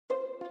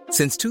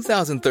Since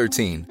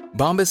 2013,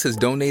 Bombas has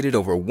donated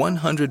over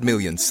 100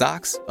 million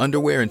socks,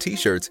 underwear, and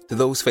T-shirts to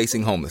those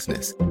facing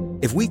homelessness.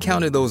 If we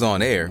counted those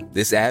on air,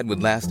 this ad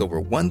would last over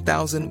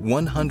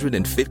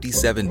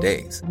 1,157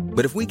 days.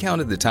 But if we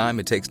counted the time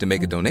it takes to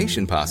make a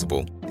donation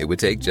possible, it would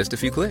take just a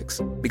few clicks.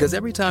 Because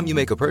every time you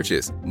make a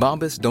purchase,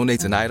 Bombas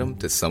donates an item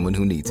to someone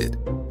who needs it.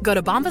 Go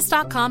to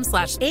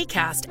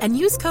bombas.com/ACAST and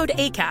use code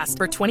ACAST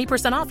for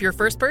 20% off your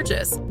first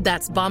purchase.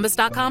 That's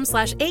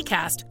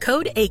bombas.com/ACAST,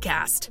 code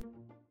ACAST.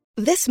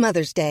 This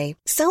Mother's Day,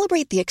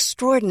 celebrate the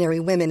extraordinary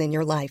women in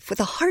your life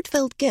with a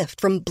heartfelt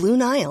gift from Blue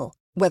Nile.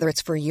 Whether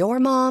it's for your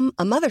mom,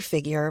 a mother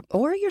figure,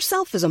 or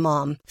yourself as a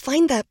mom,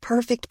 find that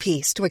perfect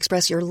piece to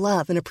express your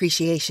love and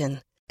appreciation.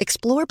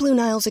 Explore Blue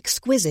Nile's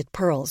exquisite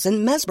pearls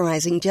and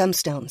mesmerizing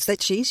gemstones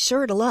that she's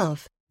sure to love.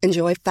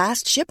 Enjoy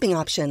fast shipping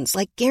options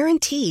like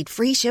guaranteed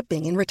free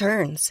shipping and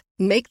returns.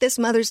 Make this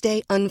Mother's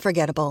Day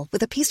unforgettable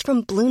with a piece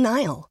from Blue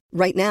Nile.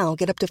 Right now,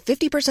 get up to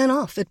 50%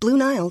 off at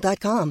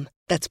BlueNile.com.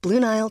 That's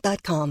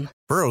BlueNile.com.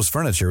 Burrow's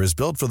furniture is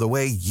built for the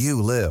way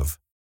you live.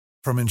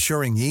 From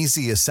ensuring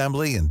easy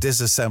assembly and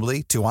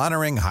disassembly to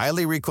honoring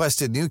highly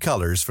requested new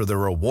colors for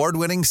their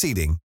award-winning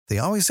seating, they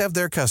always have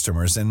their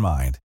customers in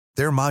mind.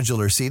 Their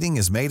modular seating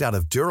is made out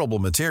of durable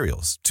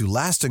materials to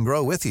last and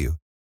grow with you.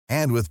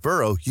 And with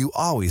Burrow, you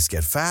always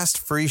get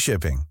fast, free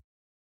shipping.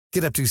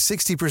 Get up to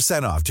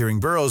 60% off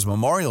during Burrow's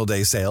Memorial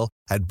Day sale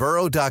at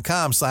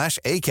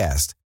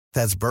burrow.com/ACAST.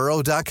 That's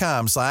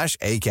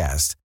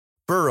burrow.com/ACAST.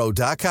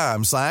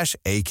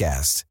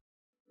 burrow.com/ACAST.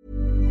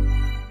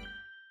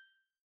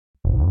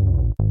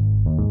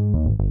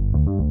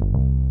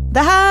 Det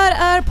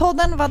här är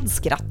podden Vad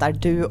skrattar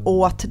du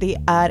åt? Det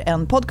är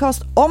en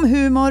podcast om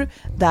humor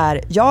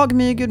där jag,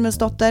 My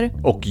Gudmundsdotter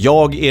och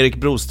jag, Erik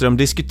Broström,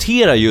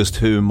 diskuterar just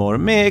humor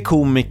med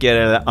komiker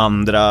eller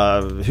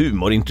andra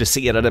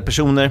humorintresserade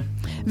personer.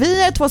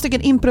 Vi är 2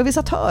 stycken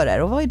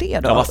improvisatörer, och vad är det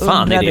då? Ja, vad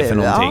fan är det för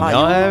någonting?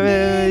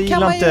 Jag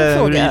gillar inte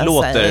hur det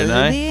låter.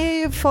 Nej. Det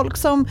är ju folk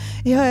som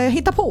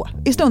hittar på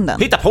i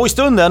stunden. Hittar på i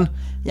stunden?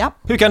 Ja.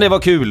 Hur kan det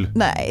vara kul?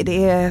 Nej,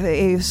 det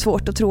är ju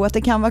svårt att tro att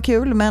det kan vara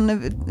kul,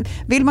 men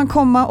vill man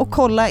komma och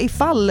kolla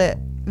ifall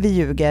vi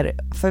ljuger,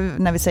 för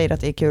när vi säger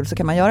att det är kul så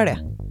kan man göra det.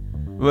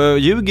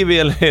 Ljuger vi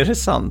eller är det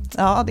sant?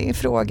 Ja, det är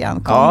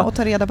frågan. Kom och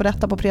ta reda på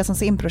detta på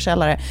Presens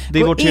improkällare. Det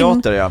är vår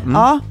teater, ja. Mm.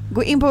 Ja,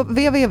 gå in på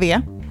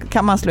www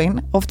kan man slå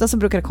in. Ofta så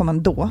brukar det komma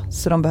ändå,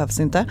 så de behövs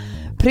inte.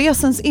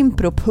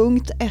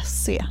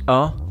 Presensimpro.se.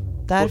 Ja.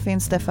 Där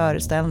finns det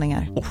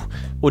föreställningar.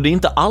 Och det är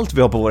inte allt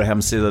vi har på vår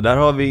hemsida. Där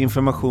har vi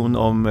information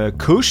om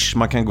kurs.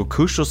 Man kan gå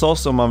kurs hos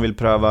oss om man vill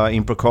pröva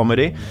impro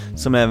comedy,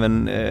 som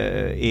även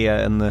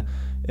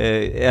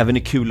även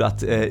är kul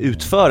att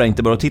utföra,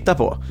 inte bara att titta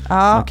på.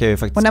 Ja. Man kan ju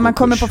faktiskt och när man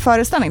kommer på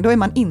föreställning, då är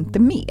man inte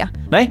med.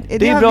 Nej,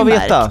 det är bra att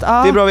veta.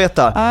 Ja. Det är bra att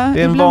veta. Ja,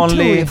 det är en ibland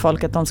vanlig... tror ju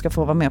folk att de ska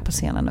få vara med på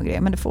scenen och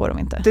grejer, men det får de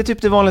inte. Det är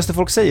typ det vanligaste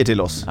folk säger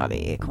till oss. Ja,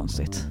 det är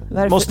konstigt.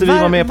 Måste vi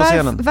vara med på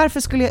scenen? Varför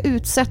skulle jag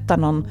utsätta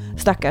någon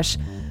stackars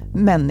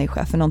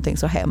människa för någonting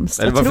så hemskt?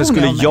 Eller varför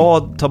skulle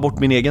jag ta bort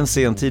min egen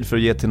scentid för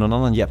att ge till någon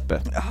annan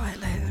Jeppe? Ja,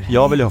 eller hur?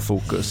 Jag vill ha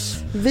fokus.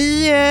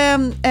 Vi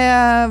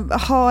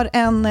har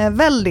en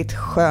väldigt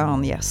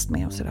skön gäst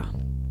med oss idag.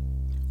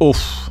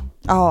 Uff.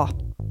 Ja.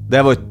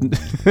 Det var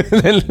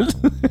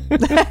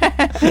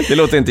det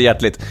låter inte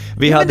hjärtligt.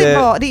 Det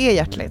är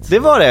hjärtligt. Det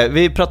var det.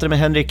 Vi pratade med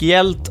Henrik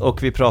Hjelt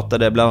och vi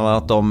pratade bland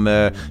annat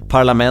om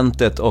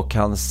parlamentet och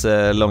hans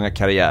långa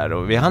karriär.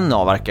 Och vi hann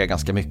avverka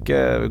ganska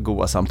mycket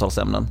goda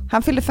samtalsämnen.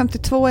 Han fyllde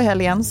 52 i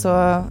helgen, så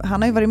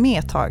han har ju varit med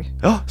ett tag.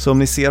 Ja, så om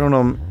ni ser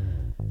honom,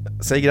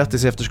 säg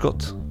grattis i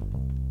efterskott.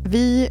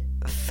 Vi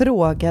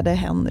frågade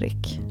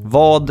Henrik: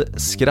 vad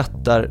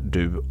skrattar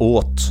du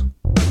åt?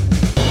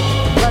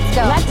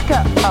 Let's go.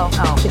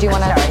 Oh. Did you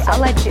want to?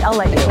 I'll let you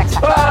next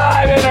time.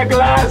 I'm in a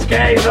glass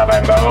case of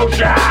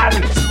emotion.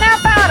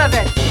 Snap out of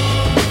it.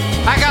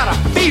 I got a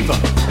fever,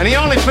 and the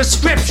only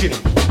prescription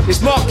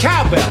is more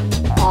cowbell.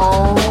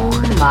 Oh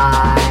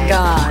my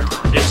God.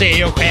 Du ser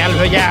ju själv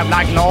hur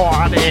jävla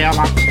glad det är,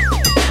 va?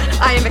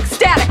 I am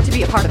ecstatic to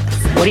be a part of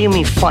this. What do you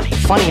mean funny?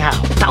 Funny how?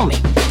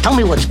 Tell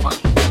me what's funny.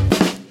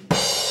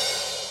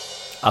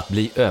 Att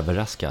bli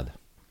överraskad.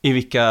 I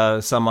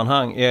vilka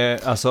sammanhang?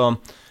 Alltså,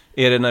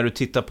 är det när du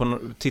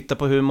tittar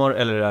på humor,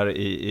 eller är det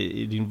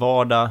i din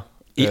vardag?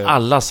 I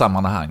alla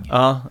sammanhang.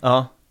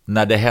 Ja.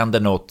 När det händer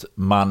något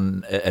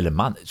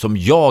som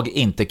jag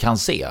inte kan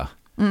se.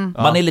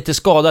 Man är lite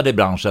skadad i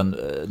branschen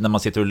när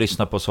man sitter och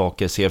lyssnar på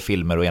saker, ser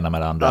filmer och ena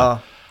med det andra. Ja.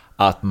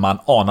 Att man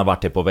anar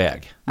vart det är på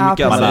väg.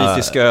 Mycket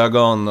analytiska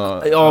ögon.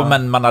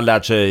 Men man har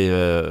lärt sig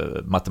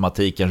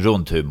matematiken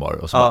runt humor.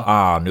 Och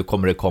så nu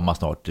kommer det komma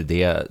snart.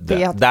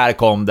 Där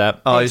kom det.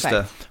 Ja, just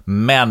det.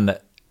 Men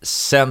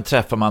sen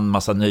träffar man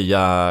massa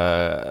nya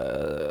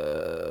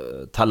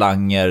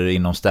talanger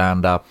inom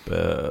stand-up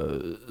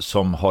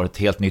som har ett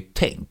helt nytt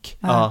tänk.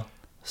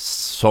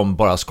 Som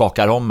bara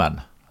skakar om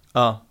en.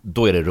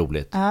 Då är det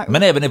roligt.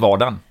 Men även i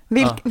vardagen.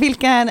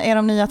 Vilka är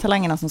de nya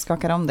talangerna som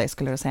skakar om dig,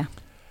 skulle du säga?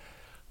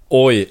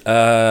 Oj,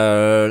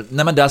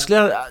 nej men där skulle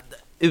jag,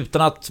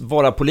 utan att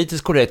vara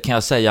politiskt korrekt, kan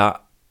jag säga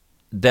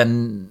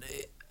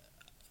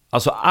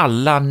Alltså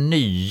alla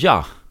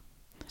nya.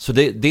 Så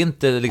det är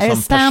inte liksom är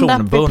det stand-up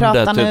personbundet. vi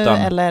pratar nu, utan,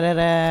 eller är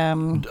det...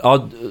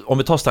 Ja, om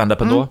vi tar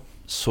stand-upen då,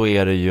 så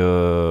är det ju...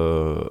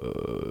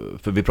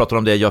 För vi pratar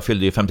om det, jag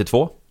fyllde ju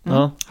 52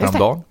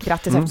 häromdagen.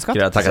 Grattis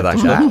efterskott. Tackar.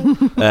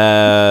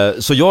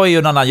 Så jag är ju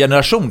en annan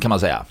generation kan man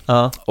säga.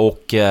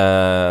 Och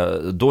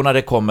då när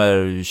det kommer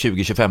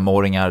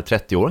 20-25-åringar,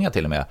 30-åringar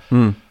till och med,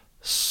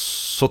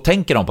 så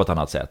tänker de på ett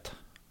annat sätt.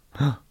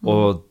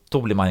 Och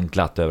då blir man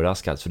glatt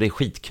överraskad, så det är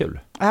skitkul.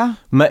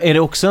 Men är det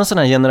också en sån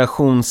här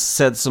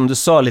generationssätt, som du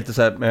sa lite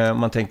så här, om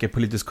man tänker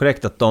politiskt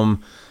korrekt, att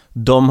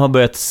de har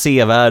börjat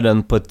se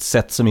världen på ett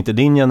sätt som inte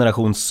din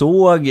generation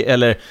såg,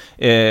 eller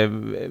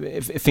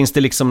finns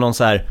det liksom någon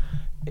så här,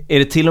 är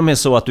det till och med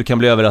så att du kan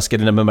bli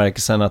överraskad i den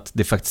bemärkelsen att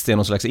det faktiskt är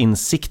någon slags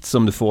insikt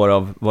som du får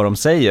av vad de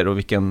säger och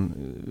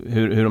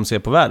hur de ser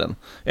på världen?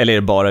 Eller är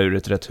det bara ur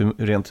ett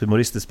rent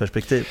humoristiskt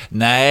perspektiv?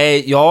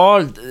 Nej,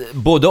 ja,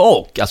 både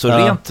och. Alltså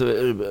rent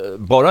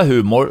bara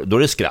humor, då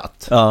är det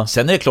skratt.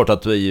 Sen är det klart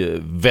att vi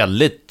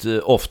väldigt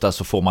ofta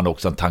så får man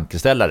också en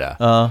tankeställare.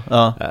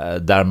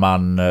 Där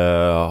man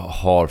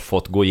har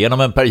fått gå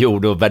igenom en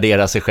period och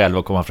värdera sig själv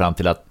och komma fram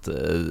till att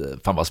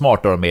fan vad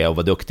smarta de är och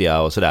vad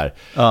duktiga och sådär.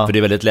 För det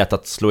är väldigt lätt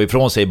att slå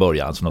ifrån sig i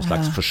början som någon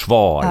slags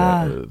försvar.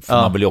 För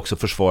man vill ju också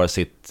försvara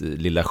sitt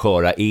lilla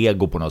sköra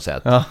ego på något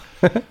sätt.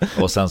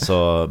 Och sen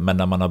så, men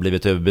när man har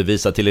blivit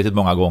överbevisad tillräckligt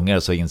många gånger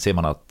så inser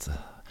man att...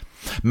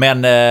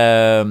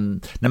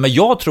 Men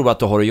jag tror att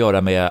det har att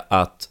göra med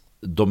att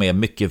de är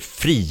mycket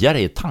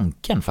friare i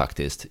tanken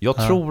faktiskt.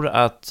 Jag tror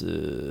att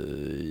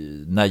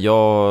när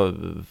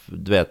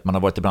du vet, man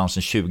har varit i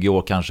branschen 20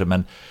 år kanske,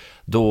 men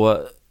då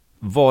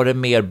var det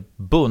mer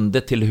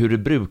bundet till hur det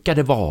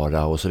brukade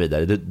vara och så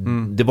vidare.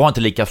 Det var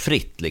inte lika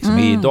fritt liksom.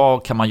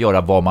 Idag kan man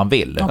göra vad man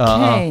vill.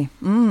 Okej.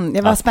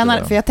 Det var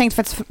spännande, för jag tänkte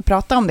faktiskt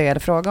prata om det eller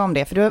fråga om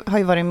det, för du har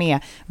ju varit med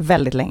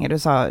väldigt länge. Du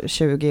sa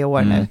 20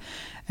 år nu.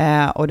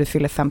 Och du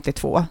fyller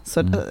 52.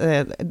 Så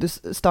du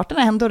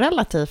startade ändå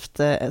relativt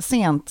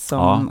sent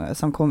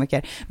som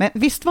komiker. Men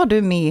visst var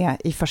du med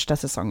i första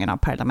säsongen av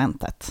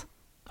Parlamentet?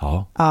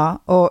 Ja.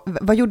 Och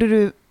vad gjorde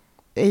du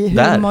i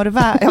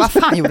humorvärlden? Ja, vad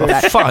fan gjorde du där?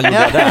 Vad fan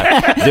gjorde jag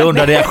där? Det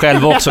undrade jag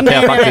själv också, kan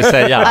jag faktiskt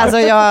säga. Alltså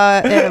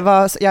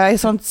jag är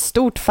sånt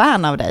stort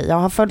fan av dig. Jag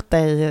har följt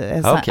dig.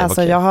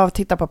 Jag har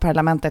tittat på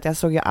Parlamentet. Jag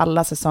såg ju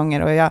alla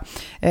säsonger. Och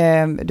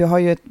du har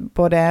ju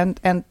både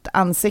ett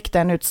ansikte,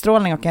 en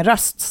utstrålning och en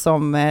röst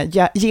som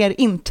ger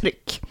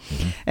intryck.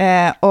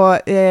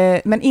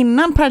 Men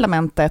innan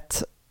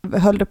Parlamentet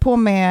höll du på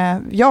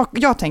med...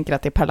 Jag tänker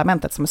att det är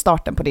Parlamentet som är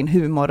starten på din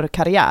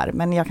humorkarriär,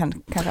 men jag kan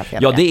kanske ha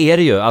fel. Ja, det är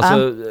det ju.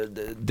 Alltså,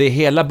 det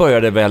hela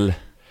började väl...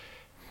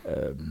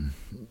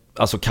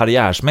 Alltså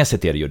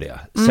karriärsmässigt är det ju det.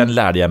 Sen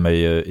lärde jag mig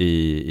ju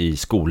i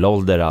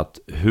skolålder att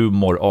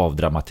humor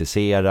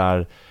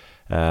avdramatiserar.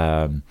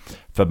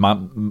 För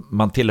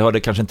man tillhörde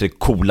kanske inte det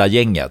coola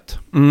gänget.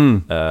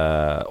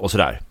 Och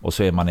sådär. Och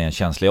så är man i en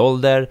känslig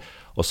ålder.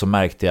 Och så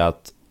märkte jag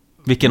att...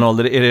 Vilken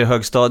ålder? Är det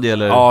högstadie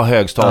eller? Ja,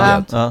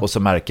 högstadiet. Och så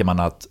märker man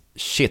att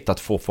att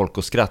få folk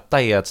att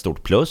skratta är ett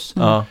stort plus.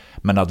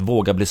 Men att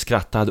våga bli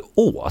skrattad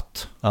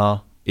åt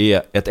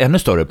är ett ännu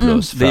större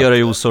plus. Det gör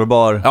dig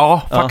osårbar.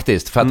 Ja,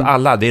 faktiskt. För att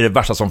alla, det är det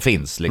värsta som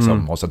finns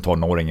liksom, hos en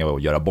tonåring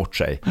att göra bort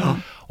sig.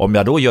 Om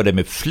jag då gör det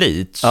med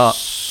flit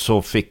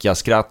så fick jag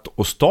skratt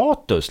och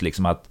status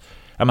liksom, att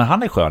men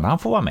han är skön, han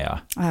får vara med.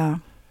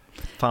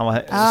 Fan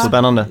vad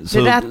spännande.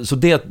 Så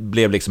det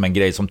blev liksom en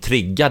grej som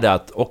triggade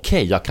att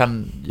okej,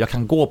 jag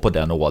kan gå på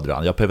den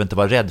ådran. Jag behöver inte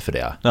vara rädd för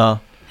det.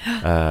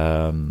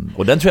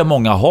 Och den tror jag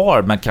många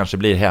har, men kanske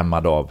blir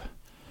hämmad av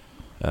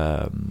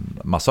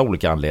massa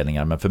olika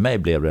anledningar. Men för mig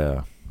blev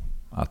det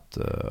att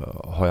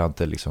har jag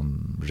inte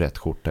liksom rätt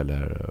skjort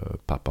eller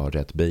pappa har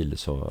rätt bil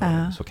så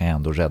kan jag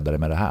ändå rädda det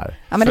med det här.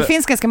 Ja, men det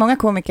finns ganska många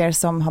komiker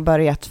som har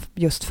börjat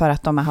just för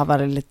att de har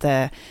varit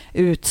lite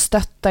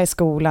utstötta i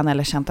skolan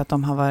eller känt att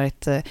de har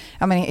varit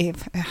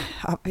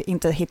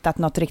inte hittat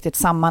något riktigt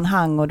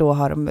sammanhang, och då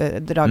har de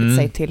dragit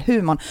sig till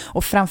humorn.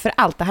 Och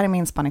framförallt, det här är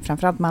min spaning,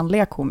 framförallt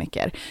manliga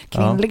komiker.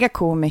 Kvinnliga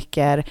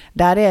komiker,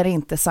 där är det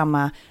inte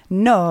samma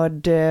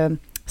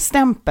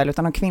stämpel,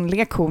 utan de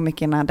kvinnliga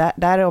komikerna,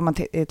 där om man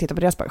tittar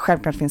på deras,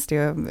 självklart finns det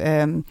ju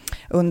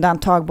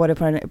undantag både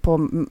på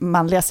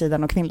manliga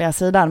sidan och kvinnliga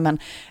sidan, men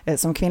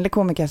som kvinnlig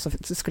komiker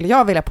så skulle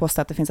jag vilja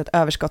påstå att det finns ett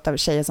överskott av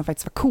tjejer som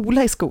faktiskt var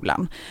coola i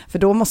skolan. För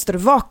då måste du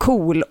vara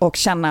cool och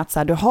känna att så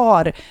här, du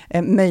har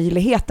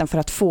möjligheten för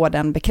att få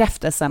den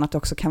bekräftelsen att du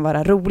också kan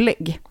vara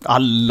rolig.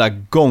 Alla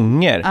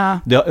gånger.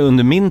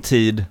 Under min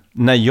tid,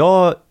 när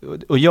jag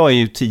är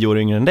ju 10 år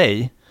yngre än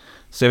dig,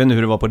 så jag vet inte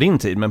hur det var på din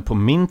tid, men på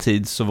min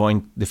tid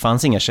så det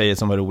fanns inga tjejer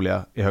som var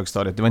roliga i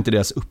högstadiet. Det var inte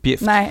deras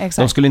uppgift. Nej, exakt.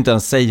 De skulle inte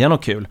ens säga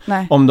något kul.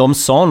 Nej. Om de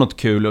sa något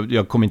kul, och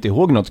jag kommer inte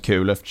ihåg något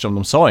kul eftersom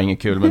de sa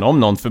inget kul, men om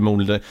någon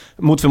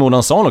mot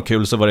förmodan sa något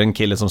kul, så var det en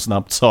kille som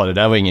snabbt sa det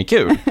där var inget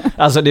kul.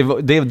 Alltså det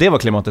var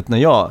klimatet när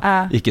jag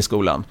gick i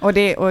skolan. Och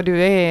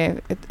du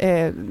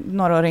är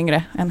några år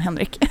yngre än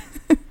Henrik.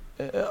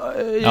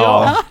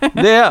 Ja,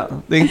 det är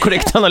en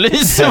korrekt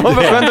analys. Jag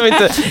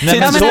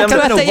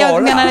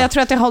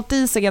tror att det har hållit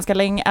i sig ganska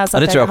länge. Alltså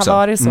det att det har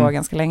varit så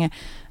ganska länge.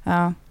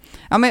 Ja.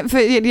 Ja, men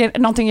för det är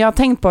någonting jag har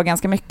tänkt på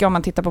ganska mycket om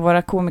man tittar på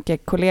våra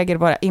komikerkollegor,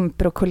 våra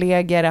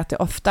improkollegor, att det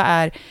ofta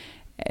är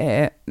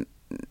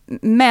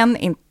män,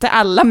 inte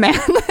alla män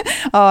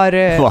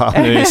har... Wow,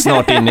 nu är vi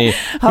snart inne i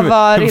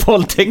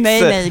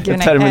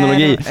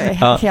våldtäktsterminologi.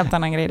 Helt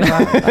annan grej. Det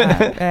var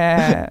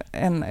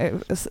en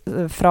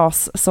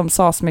fras som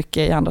sades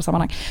mycket i andra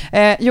sammanhang.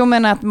 Jo,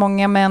 men att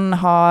många män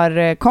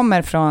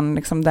kommer från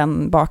liksom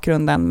den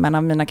bakgrunden, men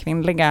av mina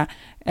kvinnliga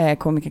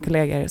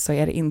komikerkollegor så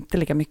är det inte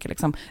lika mycket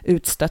liksom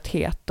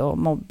utstötthet och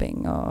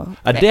mobbing och...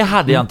 Ja, det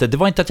hade jag inte. Det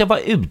var inte att jag var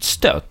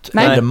utstött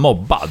eller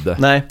mobbad.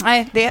 Nej,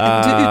 du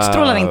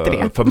utstrålar inte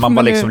det. För man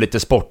var liksom lite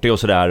sportig och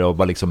sådär och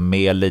var liksom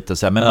med lite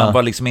så här, men man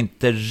var liksom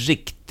inte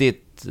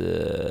riktigt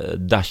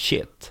da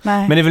shit.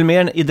 Nej. Men det är väl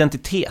mer en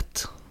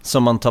identitet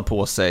som man tar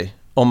på sig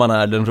om man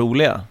är den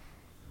roliga.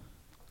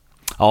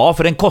 Ja,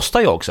 för den kostar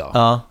ju också.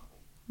 Ja.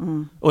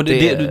 Och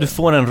du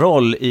får en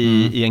roll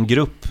i en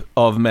grupp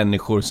av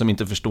människor som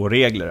inte förstår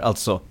regler,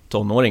 alltså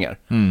tonåringar.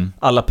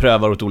 Alla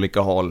prövar åt olika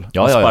håll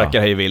och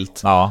sparkar hej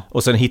vilt.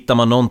 Och sen hittar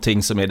man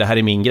någonting som är, det här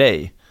är min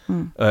grej.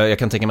 Jag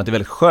kan tänka mig att det är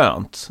väldigt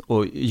skönt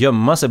att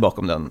gömma sig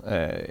bakom den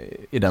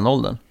i den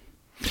åldern.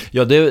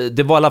 Ja,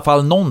 det var i alla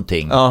fall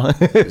någonting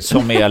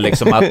som är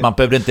liksom att man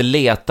behöver inte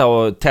leta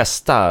och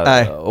testa.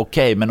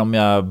 Okej, men om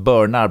jag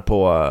burnar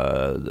på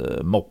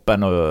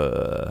moppen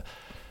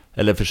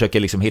eller försöker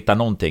liksom hitta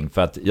någonting,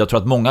 för att jag tror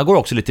att många går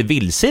också lite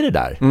vilse i det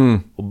där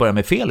och börjar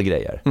med fel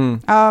grejer.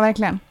 Ja,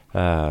 verkligen.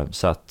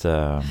 Så att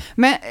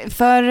men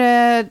för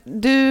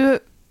du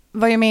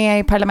var ju med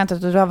i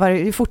parlamentet och du har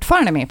ju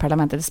fortfarande med i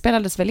parlamentet. Det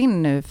spelades väl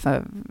in nu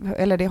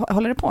eller det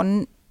håller det på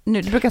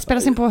nu? Det brukar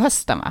spelas in på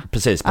hösten, va?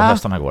 Precis, på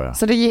hösten går det.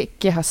 Så det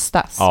gick i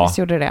höstas. Ja.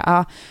 Så gjorde det.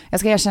 Ja. Jag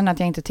ska erkänna att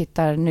jag inte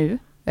tittar nu,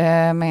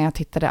 men jag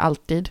tittade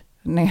alltid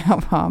när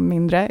jag var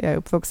mindre. Jag är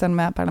uppvuxen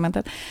med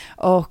parlamentet.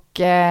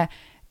 Och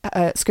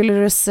skulle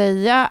du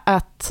säga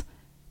att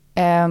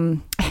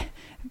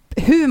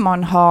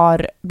humorn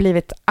har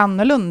blivit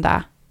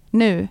annorlunda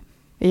nu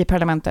i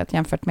parlamentet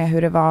jämfört med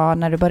hur det var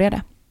när du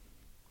började?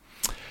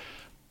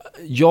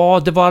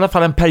 Ja, det var i alla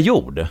fall en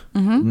period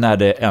när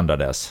det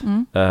ändrades.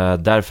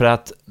 Därför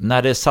att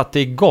när det satte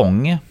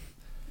igång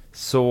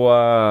så...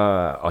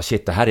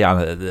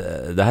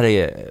 det här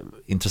är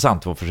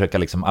intressant att försöka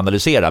liksom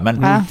analysera.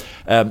 Men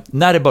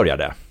när det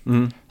började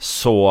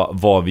så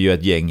var vi ju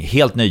ett gäng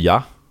helt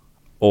nya.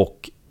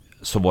 Och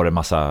så var det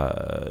massa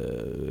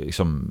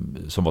liksom,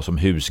 som var som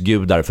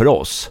husgudar för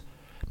oss.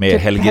 Med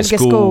Helge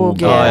Skog,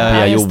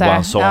 Pia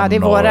Johansson. Ja, det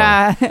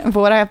är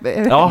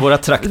våra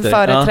trakter.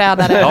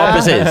 Företrädare. Ja,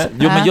 precis.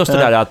 Jo, men just det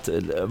där att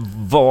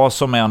vad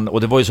som än,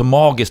 och det var ju så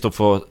magiskt att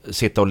få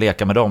sitta och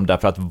leka med dem,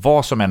 därför att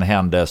vad som än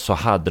hände så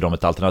hade de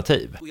ett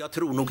alternativ. Och jag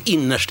tror nog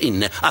innerst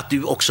inne att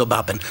du också,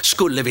 Babben,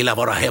 skulle vilja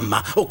vara hemma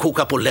och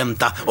koka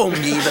polenta,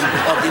 omgiven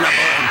av dina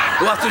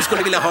barn. Och att du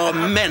skulle vilja ha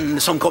män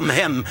som kom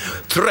hem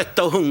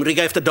trötta och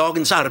hungriga efter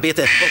dagens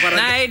arbete.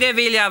 Nej, det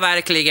vill jag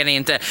verkligen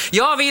inte.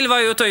 Jag vill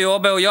vara ute och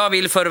jobba och jag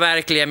vill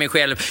förverkliga mig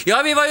själv.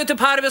 Jag vill vara ute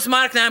på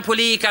arbetsmarknaden på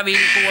lika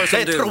villkor som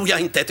du. Det tror jag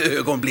inte ett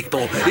ögonblick på.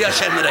 Jag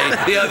känner dig.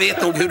 Jag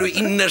vet nog hur du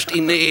innerst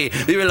inne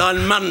är. Du vill ha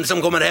en man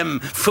som kommer hem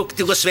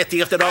fuktig och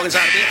svettig efter dagens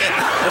arbete.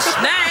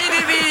 Nej,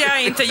 det vill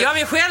jag inte. Jag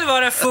vill själv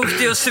vara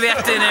fuktig och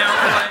svettig när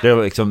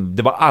jag kommer.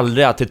 Det var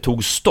aldrig att det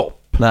tog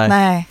stopp.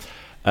 Nej.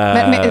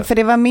 Men,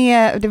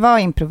 för det var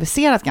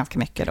improviserat ganska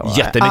mycket då.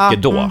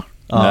 Jättemycket då.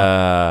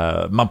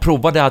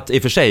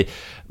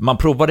 Man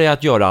provade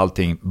att göra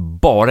allting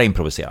bara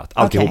improviserat,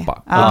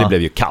 alltihopa. Och det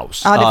blev ju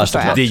kaos.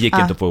 Det gick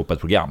inte att få ihop ett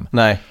program.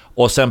 Nej.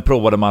 Och sen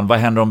provade man, vad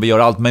händer om vi gör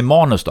allt med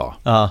manus då?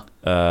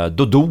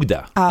 Då dog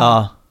det.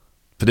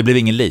 För det blev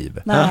ingen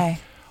liv. Nej.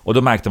 Och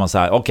då märkte man så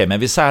här, okej, men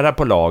vi särar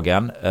på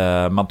lagen,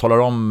 man talar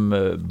om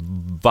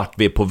vart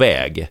vi är på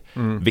väg,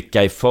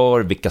 vilka är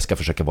för, vilka ska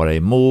försöka vara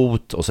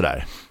emot och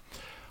sådär.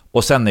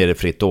 Och sen är det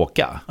fritt att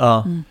åka.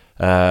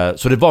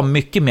 Så det var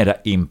mycket mer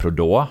impro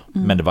då,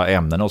 men det var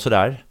ämnen och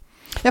sådär.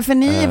 Ja, för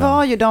ni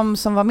var ju de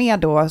som var med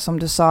då, som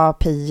du sa,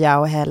 Pia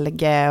och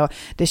Helge. Och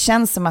det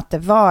känns som att det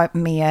var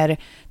mer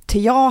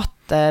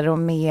teater och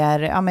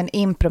mer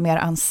impro, mer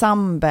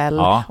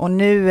ensemble. Och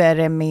nu är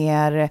det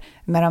mer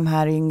med de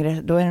här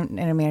yngre, då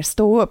är det mer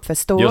stå-upp. För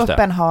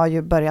stå-uppen har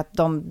ju börjat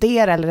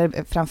domdera, eller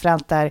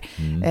framförallt där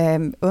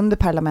under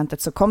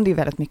parlamentet så kom det ju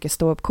väldigt mycket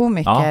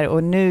stå-upp-komiker.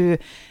 Och nu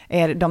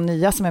är de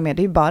nya som är med,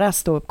 det är ju bara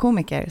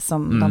stå-upp-komiker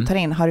som de tar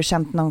in. Har du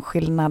känt någon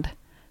skillnad?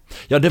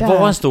 Ja, det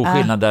var en stor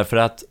skillnad därför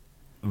att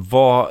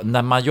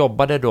när man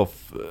jobbade då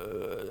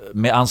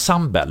med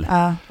ensemble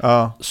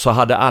så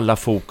hade alla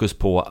fokus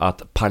på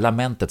att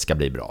parlamentet ska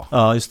bli bra.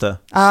 Ja, just det.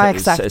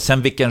 Exakt.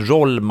 Sen vilken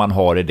roll man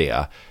har i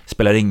det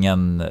spelar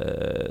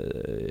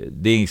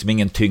det är liksom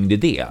ingen tyngd i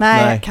det.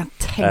 Nej, jag kan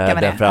tänka mig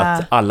det. Därför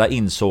att alla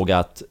insåg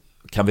att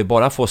kan vi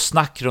bara få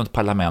snack runt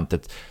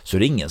parlamentet så är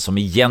det ingen som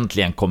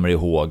egentligen kommer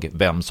ihåg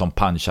vem som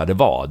punchade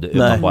vad.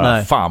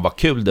 Utan fan vad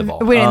kul det var.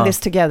 We're in this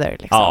together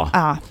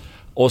liksom.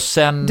 Och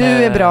sen, du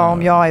är bra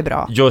om jag är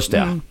bra. Just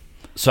det.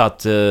 Så att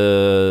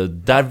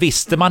där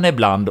visste man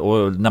ibland,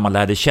 och när man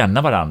lärde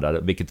känna varandra,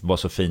 vilket var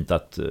så fint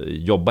att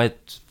jobba ett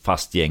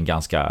fast gäng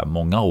ganska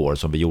många år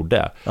som vi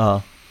gjorde,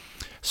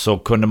 så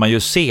kunde man ju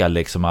se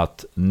liksom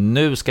att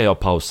nu ska jag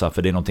pausa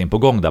för det är någonting på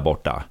gång där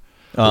borta.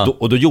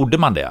 Och då gjorde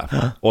man det.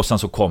 Och sen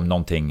så kom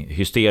någonting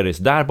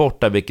hysteriskt där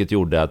borta, vilket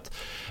gjorde att,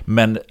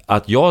 men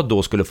att jag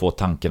då skulle få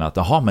tanken att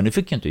jaha, men nu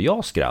fick ju inte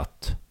jag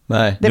skratt.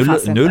 Nej.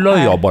 Nu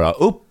la jag bara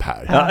upp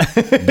här.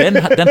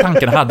 Den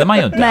tanken hade man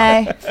ju inte.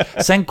 Nej.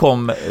 Sen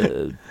kom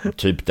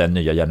typ den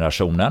nya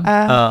generationen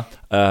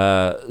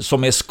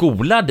som är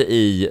skolad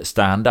i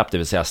stand-up, det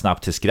vill säga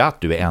snabbt till skratt,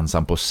 du är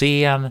ensam på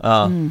scen,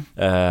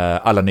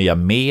 alla nya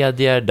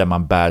medier där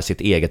man bär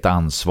sitt eget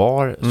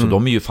ansvar, så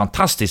de är ju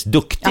fantastiskt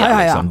duktiga.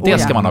 Liksom. Det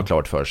ska man ha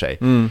klart för sig.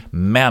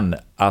 Men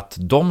att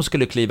de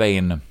skulle kliva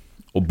in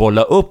och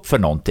bolla upp för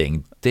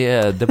någonting,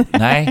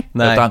 nej.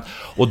 Utan,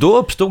 och då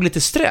uppstod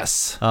lite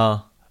stress.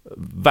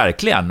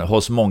 Verkligen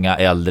hos många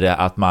äldre,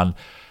 att man,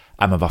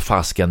 men vad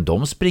fasken,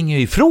 de springer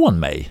ju ifrån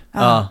mig.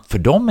 För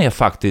de är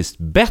faktiskt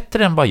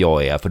bättre än vad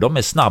jag är, för de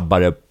är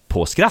snabbare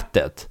på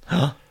skrattet.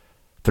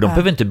 För de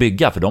behöver inte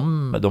bygga, för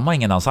de har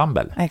ingen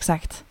ensemble.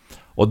 Exakt.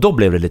 Och då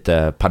blev det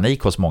lite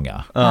panik hos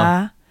många.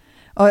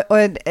 Och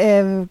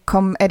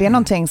är det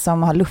någonting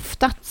som har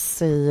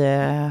luftats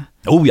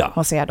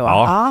hos er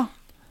då?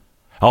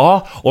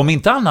 Ja, om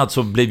inte annat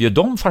så blev ju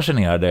de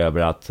fascinerade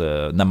över att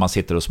när man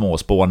sitter och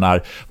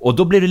småspånar, och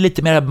då blir det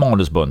lite mer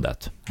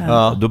manusbundet.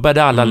 Då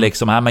började alla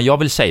liksom, men jag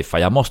vill safea,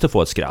 jag måste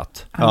få ett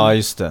skratt. Ja,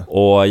 just det.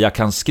 Och jag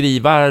kan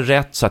skriva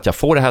rätt så att jag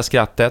får det här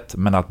skrattet,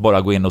 men att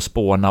bara gå in och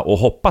spåna och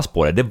hoppas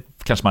på det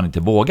kanske man inte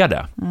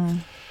vågade.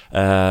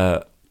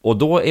 Och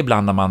då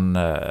ibland när man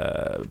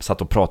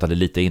satt och pratade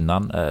lite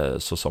innan,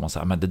 så sa man så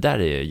här, men det där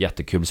är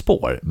jättekul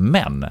spår,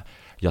 men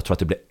jag tror att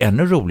det blir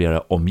ännu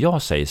roligare om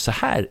jag säger så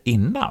här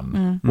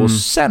innan. Och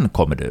sen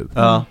kommer du.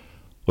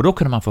 Och då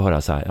kunde man få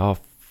höra så här,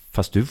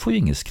 fast du får ju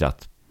ingen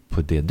skratt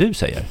på det du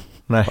säger.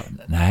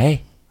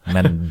 Nej,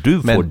 men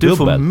du får du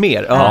får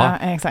mer.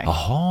 Exakt.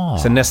 Aha.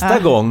 Så nästa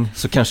gång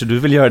så kanske du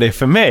vill göra det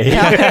för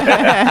mig.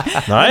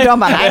 Nej. De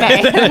bara,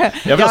 nej.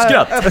 Jag vill ha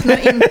skratt. Jag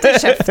öppnar inte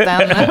käften.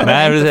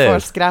 Nej, inte får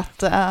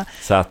skratt.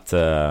 Så att,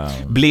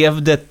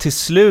 blev det till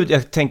slut,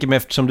 jag tänker mig,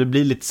 eftersom det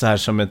blir lite så här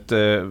som ett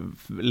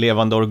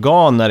levande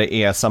organ när det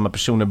är samma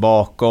personer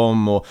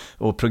bakom,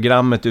 och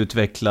programmet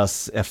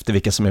utvecklas efter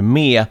vilka som är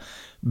med,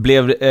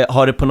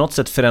 har det på något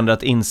sätt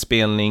förändrat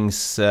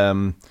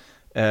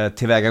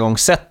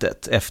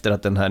tillvägagångssättet efter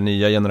att den här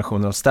nya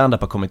generationen av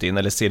stand-up har kommit in,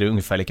 eller ser det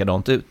ungefär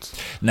likadant ut?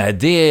 Nej,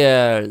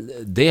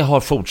 det har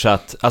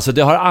fortsatt, alltså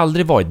det har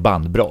aldrig varit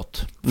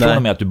bandbrott. Från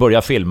och med att du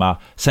börjar filma,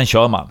 sen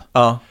kör man.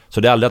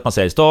 Så det är aldrig att man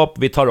säger stopp,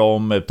 vi tar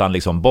om, utan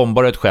liksom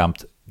bombar ett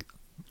skämt,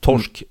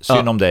 torsk,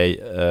 synd om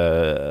dig,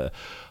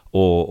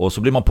 och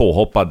så blir man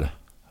påhoppad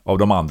av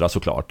de andra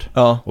såklart.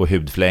 Och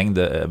hudflängd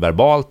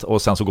verbalt,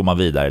 och sen så går man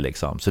vidare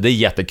liksom. Så det är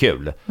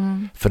jättekul.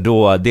 För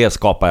då, det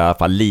skapar i alla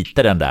fall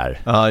lite den där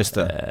just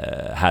det.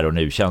 här och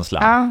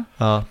nu-känslan.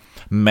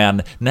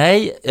 Men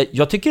nej,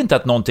 jag tycker inte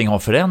att någonting har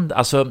förändrats.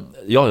 Alltså,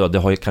 det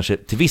har ju kanske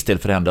till viss del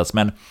förändrats,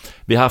 men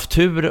vi har haft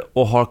tur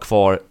och har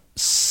kvar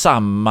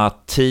samma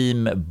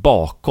team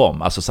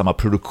bakom, alltså samma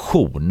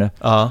produktion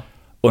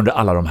under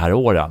alla de här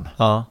åren.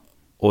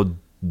 Och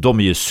de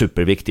är ju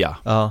superviktiga,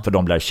 för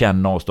de lär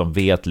känna oss, de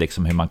vet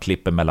liksom hur man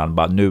klipper mellan,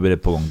 bara, nu är det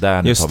på gång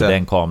där, nu tar vi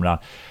den kameran.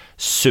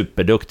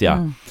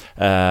 Superduktiga.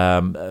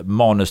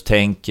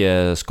 Manustänk,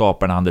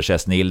 skaparna Anders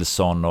S.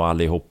 Nilsson och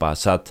allihopa.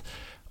 Så att,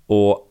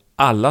 och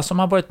alla som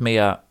har varit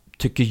med,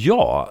 tycker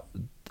jag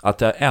att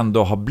det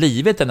ändå har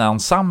blivit en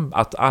ensemble,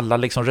 att alla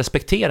liksom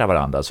respekterar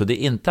varandra. Så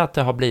det är inte att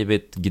det har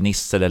blivit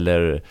gnissel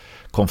eller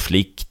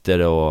konflikter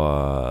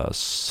och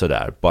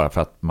sådär, bara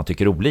för att man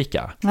tycker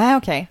olika. Nej,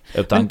 okej.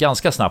 Utan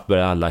ganska snabbt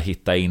börjar alla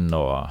hitta in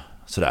och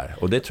sådär.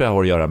 Och det tror jag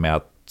har att göra med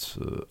att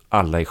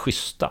alla är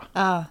schyssta.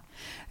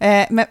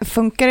 Men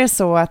funkar det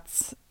så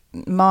att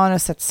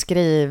manuset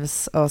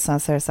skrivs och sen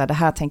så är det så här, det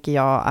här tänker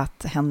jag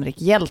att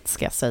Henrik Hjelt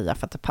ska säga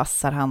för att det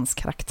passar hans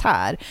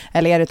karaktär?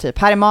 Eller är det typ,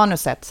 här är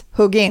manuset,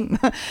 hugg in?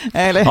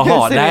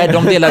 Jaha, nej,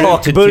 de delar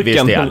ut till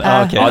viss del.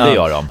 Ja, det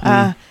gör de.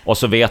 Och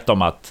så vet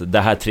de att det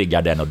här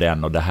triggar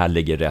den och det här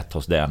ligger rätt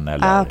hos den,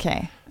 eller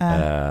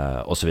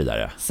och så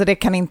vidare. Så det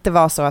kan inte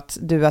vara så att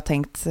du har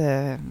tänkt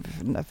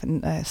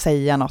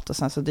säga något och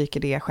sen så dyker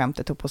det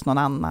skämtet upp hos någon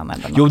annan?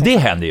 Eller jo, det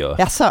händer ju.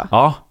 Jaså?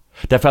 Ja,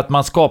 därför att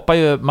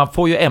man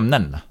får ju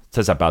ämnen. Till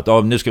exempel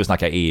att nu ska vi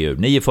snacka EU,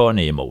 ni är för,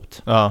 ni är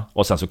emot.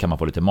 Och sen så kan man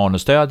få lite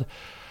manusstöd.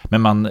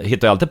 Men man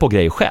hittar ju alltid på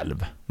grejer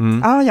själv.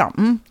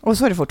 Och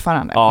så är det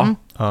fortfarande.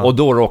 Och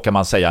då råkar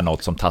man säga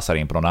något som tassar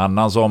in på någon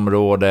annans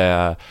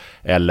område.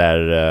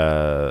 Eller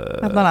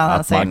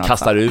att man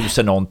kastar ur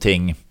sig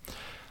någonting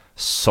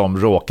som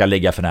råkar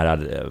ligga för nära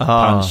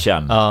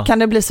punchen. Kan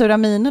det bli sura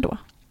miner då?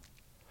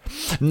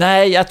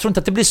 Nej, jag tror inte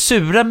att det blir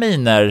sura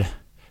miner.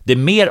 Det är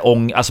mer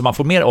alltså man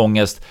får mer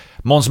ångest.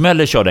 Måns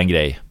Möller körde en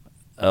grej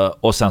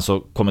och sen så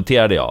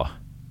kommenterade jag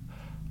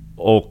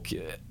och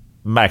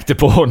märkte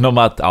på honom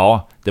att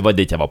Det var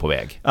dit jag var på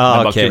väg. Men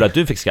det var kul att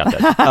du fick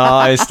skrattet.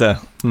 Ja, just det.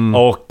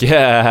 Och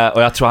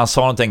jag tror han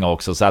sa någonting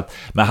också. Så att,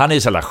 men han är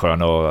ju så jävla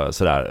skön och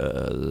sådär.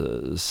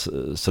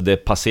 Så det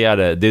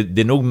passerade.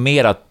 Det är nog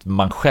mer att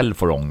man själv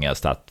får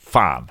ångest. Att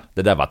fan,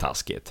 det där var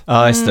taskigt.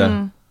 Ja, just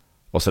det.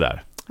 Och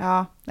sådär.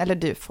 Ja, eller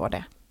du får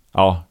det.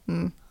 Ja.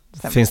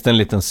 Finns det en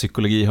liten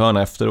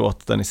psykologihörna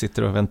efteråt där ni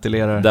sitter och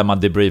ventilerar? Där man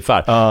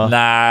debriefar.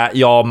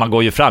 Nej, man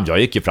går ju fram. Jag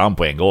gick ju fram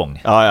på en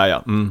gång.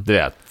 Ja. Du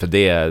vet, för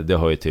det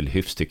hör ju till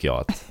hyfs tycker jag.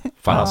 Att,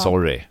 fan,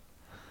 sorry.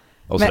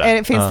 Och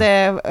men finns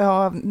det...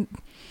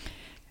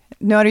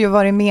 nu har du ju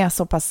varit med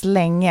så pass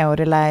länge och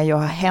det lär ju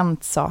ha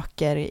hänt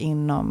saker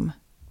inom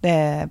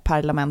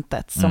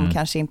parlamentet som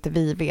kanske inte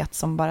vi vet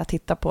som bara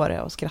tittar på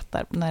det och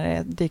skrattar när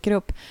det dyker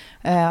upp.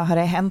 Har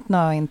det hänt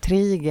några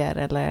intriger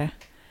eller...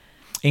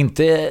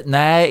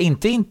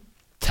 Inte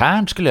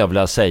internt skulle jag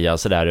vilja säga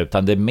sådär,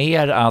 utan det är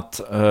mer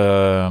att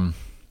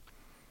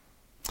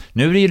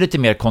nu är det ju lite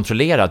mer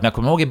kontrollerat, men jag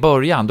kommer ihåg i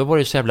början, då var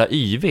det så jävla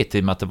yvigt i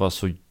och med att det var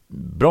så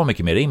bra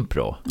mycket mer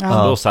impro. Så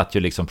då satt ju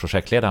liksom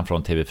projektledaren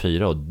från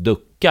TV4 och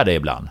duckade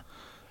ibland.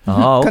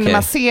 Kunde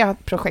man se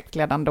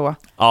projektledaren då?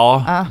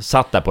 Ja,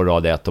 satt där på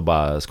rad 1 och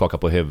bara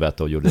skakade på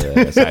huvudet och gjorde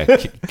så här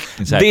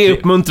det är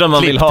uppmuntran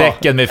man vill ha.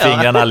 Klipptecken med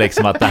fingrarna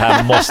liksom, att det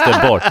här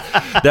måste bort.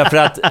 Därför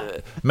att,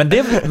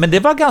 men det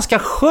var ganska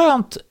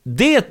skönt.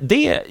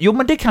 Jo,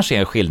 men det kanske är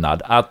en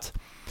skillnad att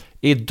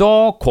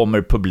idag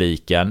kommer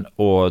publiken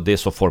och det är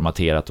så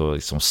formaterat och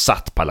liksom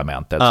satt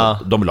parlamentet. Så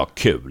de vill ha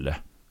kul.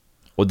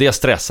 Och det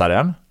stressar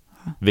en,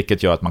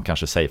 vilket gör att man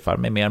kanske safear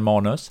med mer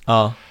manus.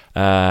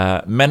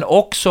 Men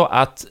också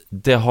att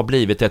det har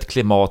blivit ett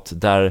klimat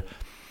där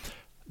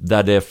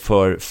det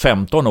för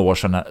 15 år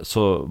sedan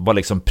så var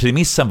liksom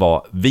premissen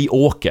var vi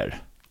åker.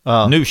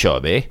 Nu kör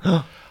vi.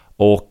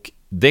 Och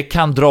det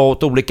kan dra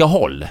åt olika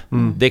håll.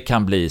 Det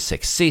kan bli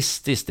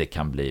sexistiskt, det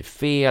kan bli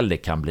fel, det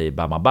kan bli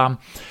bam.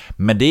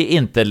 Men det är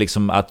inte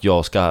liksom att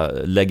jag ska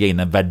lägga in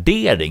en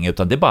värdering,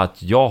 utan det är bara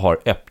att jag har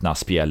öppna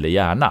spjäll i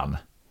hjärnan.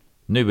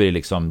 Nu är det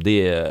liksom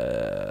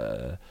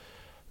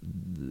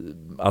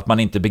att man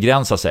inte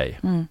begränsar sig.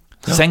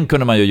 Sen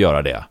kunde man ju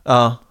göra det.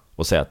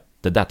 Och säga att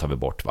det där tar vi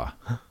bort, va?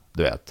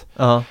 Du vet.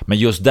 Men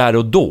just där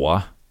och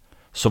då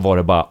så var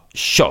det bara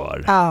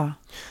kör.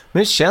 Men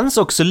det känns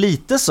också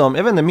lite som,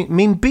 jag vet inte,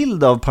 min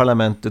bild av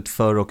parlamentet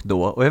förr och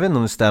då, och jag vet inte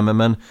om det stämmer,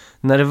 men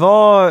när det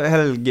var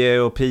Helge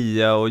och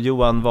Pia och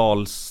Johan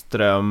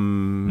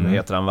Wahlström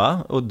heter han, va?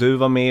 Och du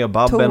var med och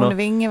Babben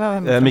Tornving var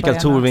med, Mikael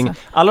Tornving,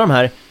 alltså. Alla de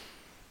här,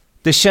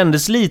 det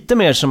kändes lite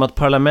mer som att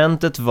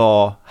parlamentet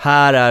var,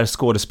 här är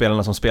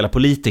skådespelarna som spelar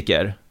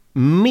politiker,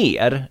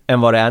 mer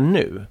än vad det är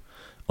nu.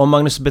 Om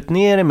Magnus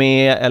Bettner är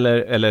med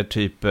eller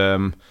typ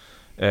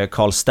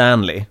Carl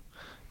Stanley,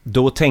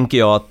 då tänker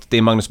jag att det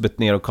är Magnus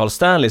Bettner och Carl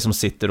Stanley som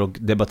sitter och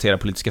debatterar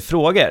politiska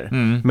frågor.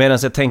 Medan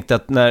jag tänkte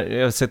att när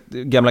jag har sett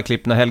gamla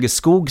klipp när Helge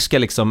Skog ska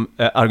liksom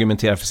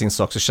argumentera för sin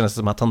sak, så känns det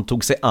som att han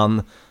tog sig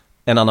an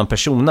en annan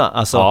persona.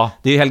 Alltså,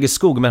 det är Helge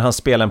Skog, men han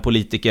spelar en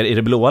politiker i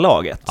det blåa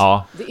laget.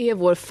 Det är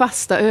vår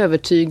fasta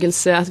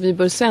övertygelse att vi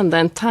bör sända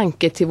en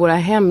tanke till våra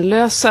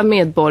hemlösa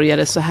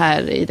medborgare så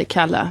här i det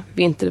kalla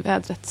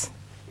vintervädret.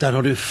 Där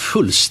har du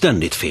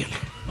fullständigt fel.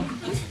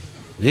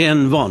 Det är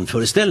en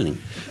vanföreställning.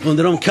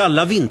 Under de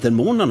kalla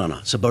vintermånaderna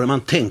så bör man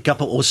tänka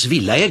på oss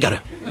villaägare.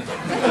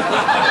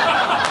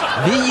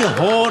 Vi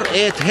har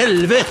ett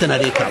helvete när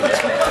det är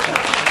kallt.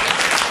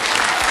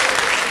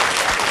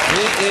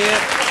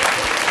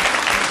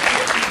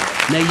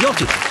 Nej, jag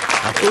tycker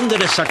att under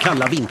dessa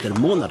kalla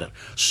vintermånader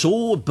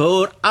så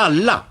bör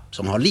alla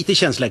som har lite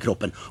känsla i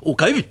kroppen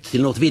åka ut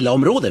till något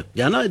villaområde,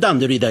 gärna i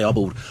Danderyd där jag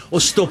bor,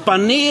 och stoppa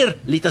ner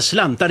lite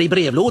slantar i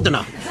brevlådorna.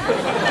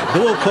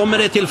 Då kommer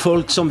det till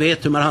folk som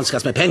vet hur man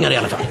handskas med pengar i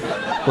alla fall.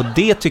 Och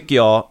det tycker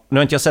jag, nu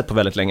har inte jag sett på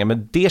väldigt länge,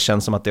 men det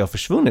känns som att det har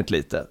försvunnit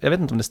lite. Jag vet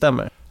inte om det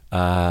stämmer.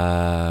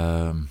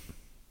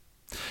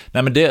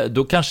 Nej, men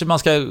då kanske man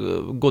ska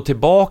gå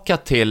tillbaka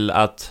till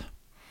att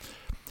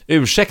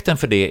ursäkten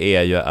för det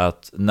är ju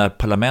att när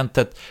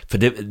parlamentet,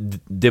 för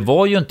det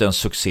var ju inte en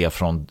succé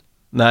från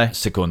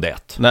sekund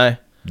 1. Nej.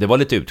 Det var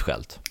lite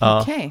utskällt.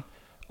 Okej.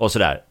 Och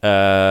sådär.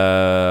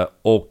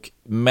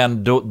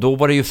 Men då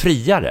var det ju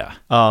friare.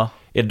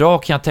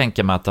 Idag kan jag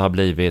tänka mig att det har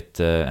blivit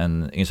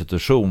en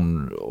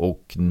institution,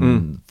 och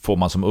får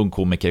man som ung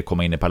komiker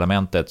komma in i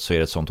parlamentet så är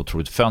det ett sånt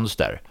otroligt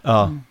fönster.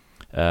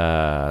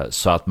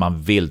 Så att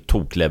man vill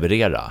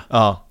tokleverera.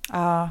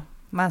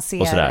 Man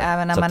ser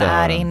även när man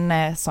är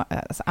inne,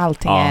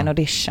 allting är en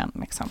audition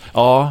liksom.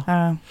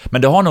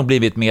 Men det har nog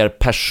blivit mer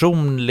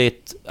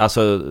personligt.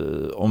 Alltså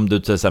om du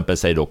till exempel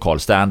säger då Carl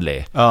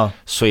Stanley,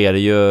 så är det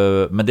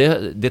ju, men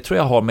det tror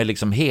jag har med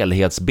liksom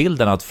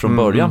helhetsbilden att från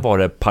början var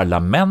det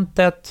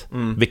parlamentet,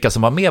 vilka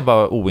som var med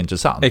var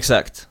ointressant.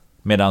 Exakt.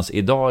 Medan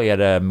idag är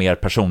det mer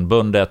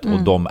personbundet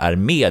och de är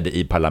med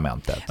i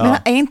parlamentet. Men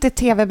är inte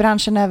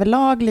tv-branschen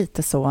överlag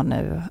lite så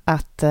nu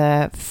att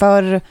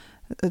för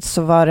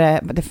så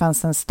det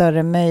fanns en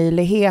större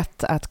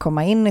möjlighet att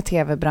komma in i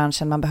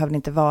tv-branschen. Man behövde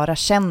inte vara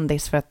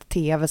kändis för att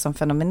tv som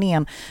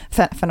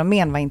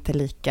fenomen var inte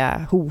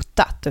lika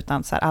hotat,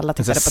 utan så här, alla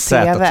tittade på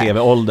tv.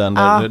 tv-åldern,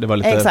 det var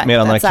lite exakt, mer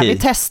anarki. Här, vi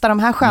testar de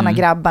här sköna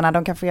grabbarna,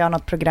 de kan få göra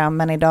något program,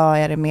 men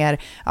idag är det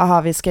mer,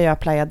 vi ska göra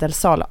Playa del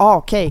Sol.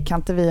 Okej, kan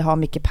inte vi ha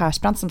Micke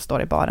Persbrandt som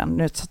står i baren?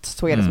 Nu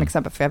så är det som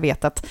exempel, för jag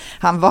vet att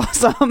han var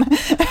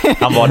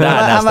han var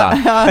där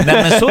nästan.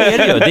 Nej, men så är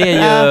det ju. Det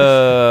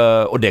är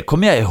ju och det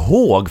kommer jag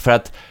ihåg, för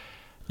att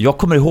jag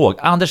kommer ihåg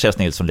Anders S.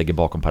 Nilsson ligger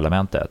bakom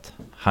Parlamentet.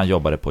 Han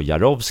jobbade på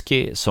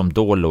Jarowski som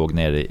då låg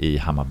nere i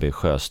Hammarby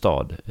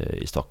sjöstad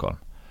i Stockholm.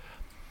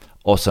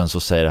 Och sen så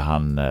säger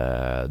han,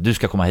 du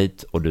ska komma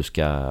hit och du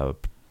ska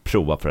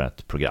prova för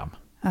ett program.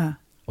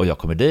 Och jag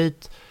kommer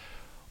dit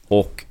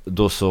och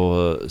då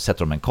så sätter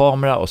de en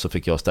kamera och så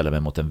fick jag ställa mig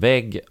mot en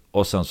vägg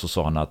och sen så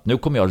sa han att nu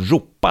kommer jag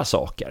ropa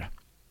saker.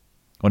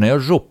 Och när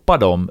jag ropar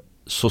dem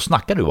så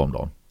snackar du om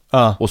dem.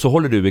 Och så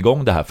håller du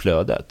igång det här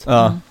flödet.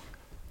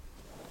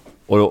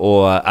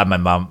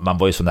 Men man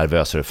var ju så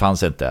nervös så det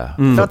fanns inte.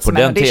 På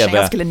den TV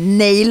jag skulle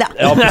naila.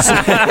 Ja, precis.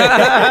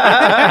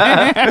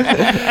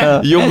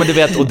 Jo, men du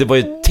vet, och det var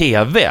ju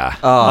TV.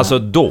 Alltså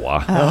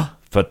då.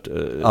 För att,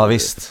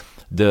 visst.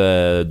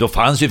 Då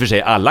fanns ju för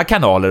sig alla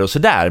kanaler och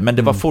sådär, men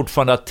det var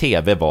fortfarande att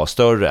TV var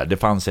större. Det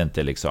fanns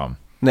inte liksom.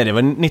 Nej, det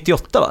var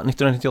 98 va?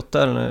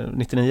 1998 eller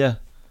 99.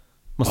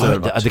 Måste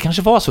det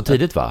kanske var så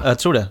tidigt va? Jag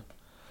tror det.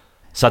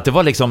 Så att det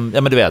var liksom,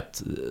 ja men du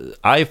vet,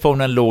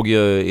 iPhonen låg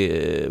ju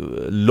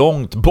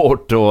långt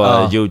bort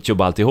och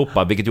YouTube och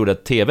alltihopa, vilket gjorde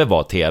att TV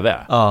var TV.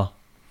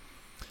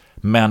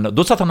 Men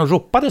då satt han och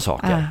ropade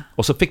saker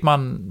och så fick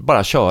man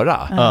bara köra.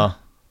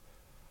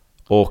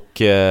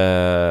 Och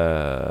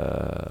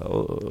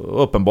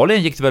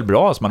uppenbarligen gick det väl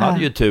bra, så man hade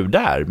ju tur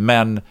där.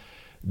 Men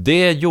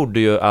det gjorde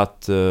ju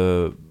att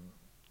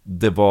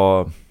det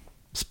var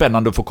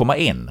spännande att få komma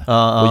in.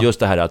 Och just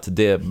det här att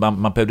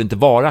man behövde inte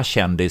vara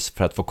kändis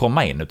för att få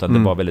komma in, utan det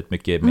var väldigt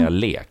mycket mer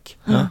lek.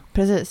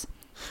 Precis.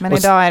 Men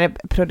idag är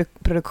det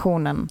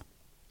produktionen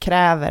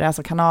kräver,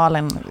 alltså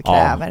kanalen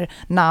kräver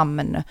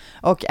namn,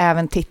 och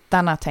även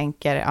tittarna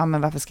tänker,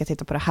 men varför ska jag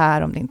titta på det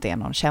här om det inte är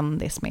någon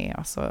kändis med?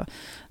 Och så.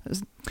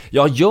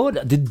 Ja, gör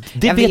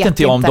det vet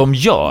inte jag om de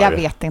gör. Jag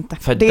vet inte.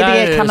 För det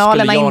är det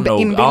kanalerna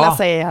inbillar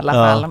sig i alla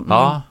fall.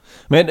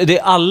 Men det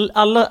är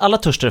alla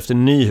törstar efter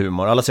ny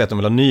humor. Alla säger att de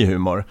vill ha ny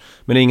humor.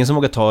 Men det är ingen som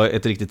vågar ta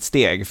ett riktigt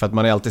steg. För att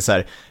man är alltid så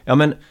här,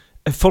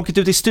 folket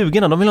ute i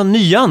stugorna, de vill ha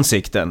nya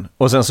ansikten.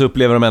 Och sen så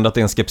upplever de ändå att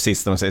det är en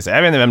skepsist. De säger så här,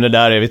 jag vet inte vem det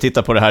där är, vi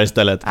tittar på det här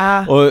istället.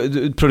 Och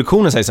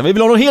produktionen säger så här, vi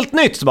vill ha något helt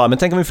nytt. Så bara, men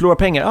tänk om vi förlorar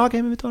pengar.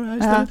 Okej, men vi tar det här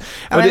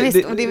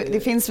istället. Det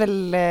finns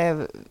väl,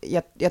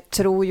 jag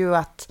tror ju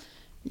att,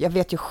 jag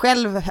vet ju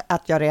själv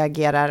att jag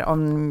reagerar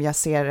om jag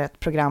ser ett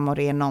program och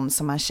det är någon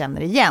som man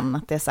känner igen.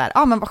 Att det är så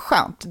här, men vad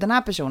skönt, den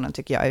här personen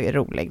tycker jag är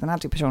rolig, den här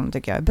personen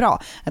tycker jag är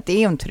bra. Att det är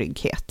ju en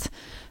trygghet.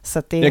 Så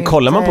att det är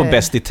kollar man på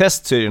Bäst i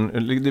test så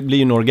det blir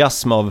ju en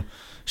orgasm av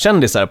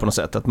kändisar på något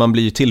sätt. Att man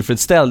blir ju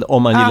tillfredsställd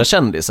om man gillar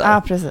kändisar.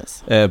 Ja,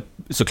 precis.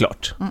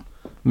 Såklart.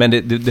 Men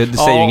det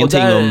säger ju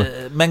ingenting om.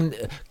 Men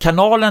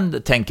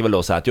kanalen tänker väl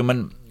då så här att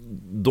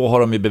då har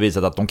de ju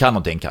bevisat att de kan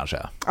någonting kanske.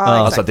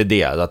 Alltså att det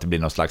blir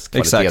någon slags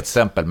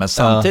kvalitetsstämpel. Men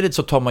samtidigt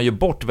så tar man ju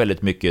bort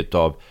väldigt mycket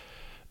av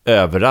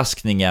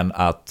överraskningen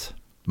att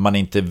man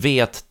inte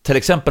vet. Till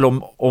exempel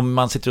om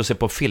man sitter och ser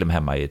på film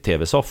hemma i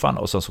tv-soffan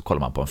och sen så kollar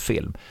man på en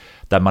film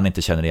där man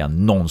inte känner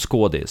igen någon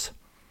skådis.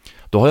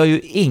 Då har jag ju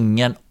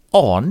ingen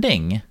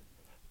aning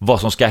vad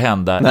som ska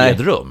hända i ett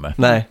rum.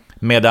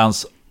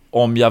 Medans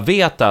om jag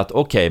vet att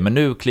men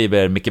nu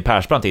kliver Micke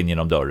Persbrandt in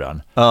genom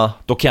dörren,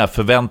 då kan jag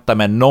förvänta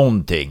mig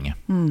någonting.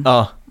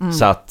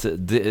 Så att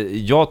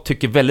jag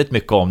tycker väldigt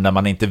mycket om när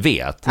man inte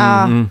vet.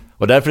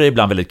 Och därför är det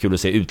ibland väldigt kul att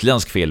se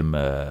utländsk film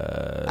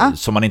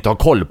som man inte har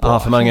koll på.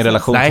 För man har ingen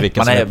relation till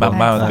vilken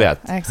man vet.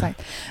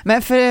 Exakt.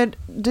 Men för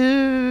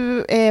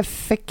du är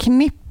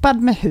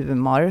förknippad med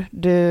humor.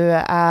 Du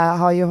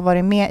har ju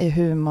varit med i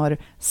humor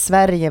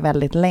Sverige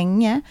väldigt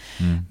länge.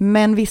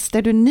 Men visst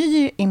är du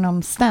ny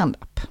inom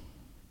stand-up?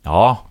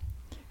 Ja.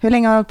 Hur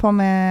länge har du hållit på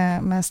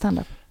med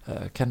stand-up?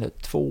 Kan det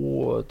 2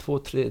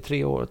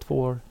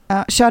 år?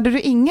 Körde du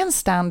ingen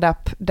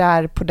stand-up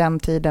där på den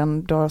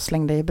tiden då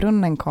Slängde i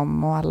brunnen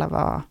kom och alla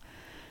var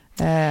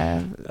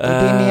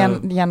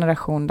din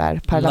generation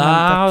där,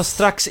 Parlamentet?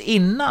 Strax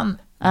innan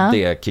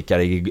det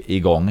kickade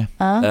igång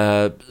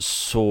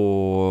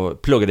så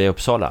pluggade jag i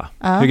Uppsala.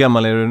 Hur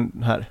gammal är du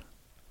här?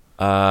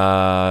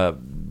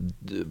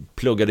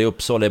 Pluggade i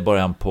Uppsala i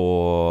början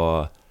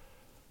på,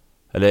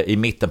 eller i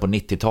mitten på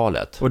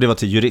 90-talet. Och det var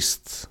till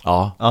jurist?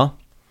 Ja.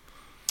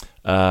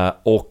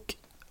 Och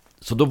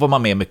så då var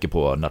man med mycket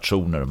på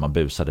nationer och man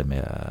busade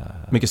med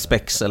mycket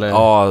spex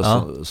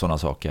eller? Sådana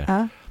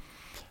saker.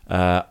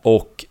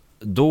 Och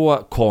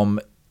då kom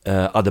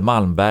Adde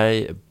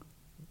Malmberg,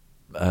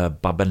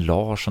 Babben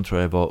Larsson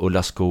tror jag det var,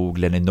 Ulla Skog,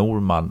 Lenny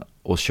Norman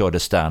och körde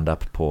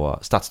stand-up på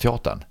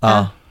Stadsteatern.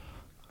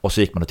 Och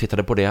så gick man och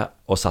tittade på det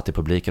och satt i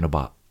publiken och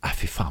bara,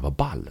 fy fan vad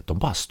ball, de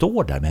bara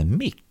står där med en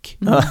mick.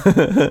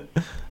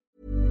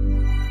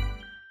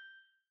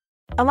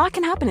 A lot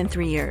can happen in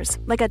 3 years,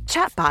 like a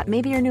chatbot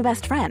may be your new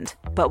best friend.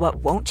 But what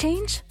won't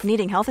change?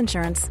 Needing health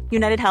insurance.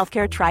 United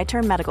Healthcare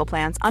Tri-Term Medical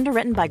Plans,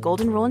 underwritten by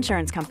Golden Rule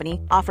Insurance Company,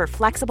 offer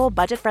flexible,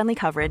 budget-friendly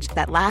coverage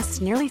that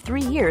lasts nearly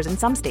 3 years in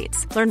some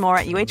states. Learn more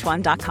at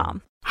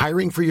uh1.com.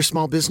 Hiring for your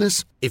small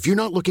business? If you're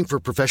not looking for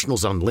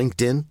professionals on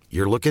LinkedIn,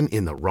 you're looking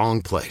in the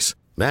wrong place.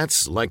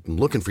 That's like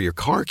looking for your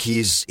car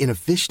keys in a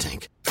fish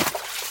tank.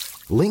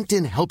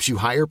 LinkedIn helps you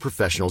hire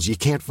professionals you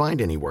can't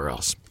find anywhere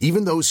else,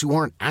 even those who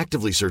aren't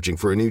actively searching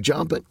for a new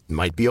job but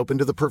might be open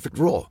to the perfect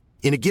role.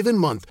 In a given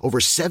month, over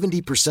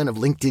 70%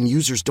 of LinkedIn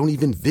users don't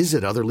even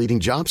visit other leading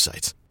job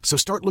sites. So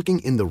start looking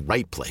in the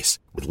right place.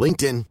 With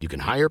LinkedIn, you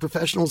can hire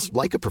professionals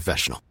like a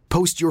professional.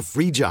 Post your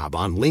free job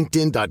on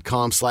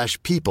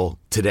linkedin.com/people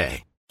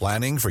today.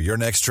 Planning for your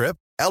next trip?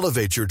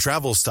 Elevate your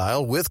travel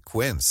style with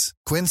Quince.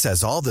 Quince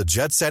has all the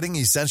jet-setting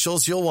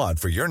essentials you'll want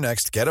for your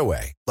next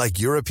getaway,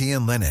 like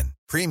European linen,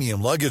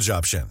 premium luggage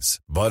options,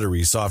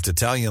 buttery soft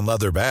Italian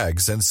leather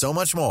bags, and so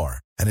much more.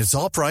 And it's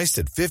all priced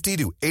at 50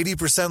 to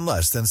 80%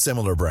 less than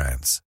similar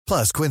brands.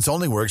 Plus, Quince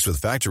only works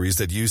with factories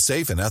that use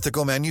safe and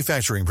ethical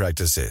manufacturing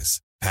practices.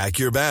 Pack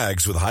your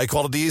bags with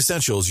high-quality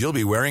essentials you'll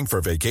be wearing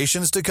for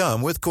vacations to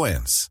come with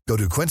Quince. Go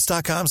to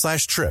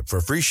quince.com/trip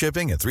for free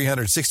shipping and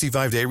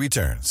 365-day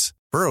returns.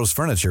 Burrow's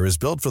furniture is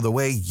built for the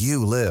way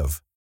you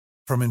live.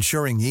 From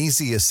ensuring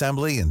easy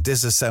assembly and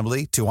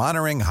disassembly to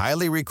honoring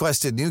highly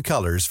requested new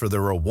colors for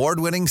their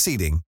award-winning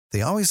seating,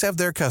 they always have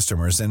their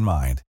customers in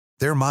mind.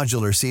 Their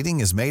modular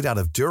seating is made out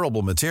of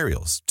durable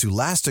materials to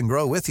last and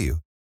grow with you.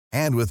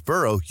 And with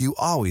Burrow, you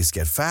always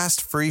get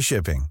fast, free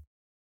shipping.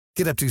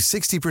 Get up to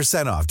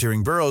 60% off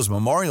during Burrow's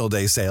Memorial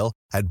Day sale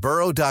at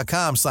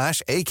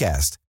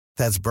burrow.com/ACAST.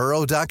 That's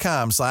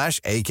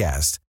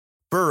burrow.com/ACAST.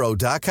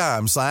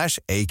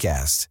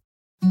 burrow.com/ACAST.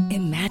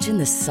 Imagine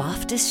the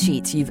softest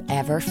sheets you've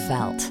ever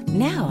felt.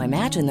 Now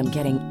imagine them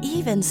getting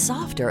even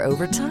softer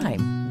over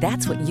time.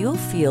 That's what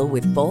you'll feel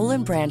with Boll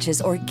 &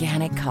 Branch's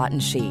organic cotton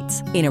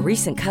sheets. In a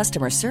recent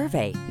customer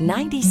survey,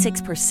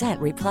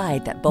 96%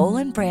 replied that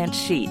Boll & Branch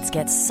sheets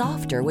get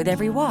softer with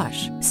every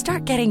wash.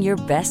 Start getting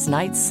your best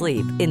night's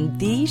sleep in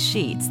these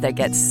sheets that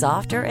get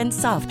softer and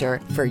softer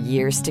for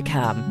years to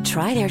come.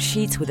 Try their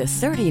sheets with a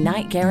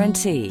 30-night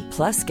guarantee.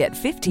 Plus, get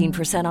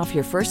 15% off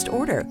your first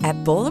order at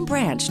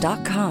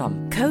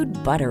bollandbranch.com. Code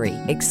BUTTERY.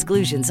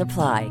 Exclusions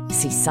apply.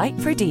 See site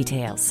for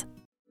details.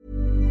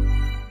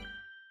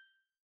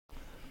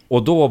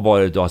 Och då var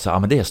det då så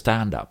men det är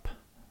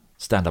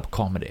stand-up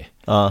comedy.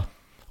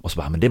 Och så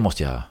bara, men det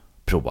måste jag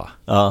prova.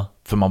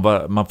 För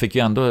man fick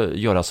ju ändå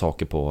göra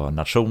saker på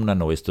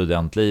Nationen och i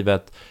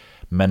studentlivet.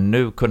 Men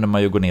nu kunde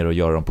man ju gå ner och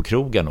göra dem på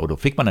krogen, och då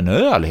fick man en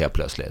öl helt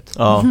plötsligt.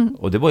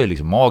 Och det var ju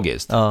liksom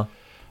magiskt.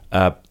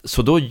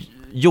 Så då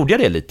gjorde jag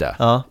det lite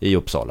i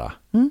Uppsala.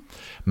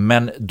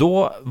 Men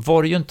då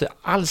var det ju inte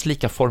alls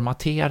lika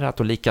formaterat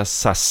och lika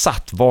så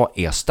satt, vad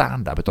är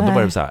stand-up? Utan då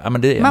var det så här,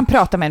 men det är man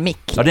pratar med en mick.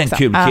 Ja, det är en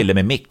kul kille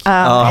med mick.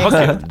 Han var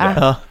kul.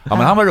 Ja, men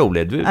han var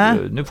rolig.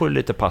 Nu får du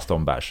lite pasta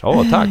om bärs.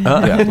 Tack.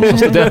 Och som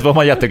student var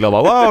man jätteglad.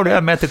 Wow, det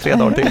är med till 3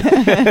 dagar till.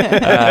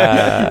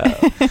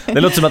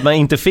 Det låter som att man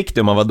inte fick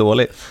det om man var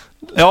dålig.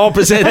 Ja,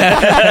 precis.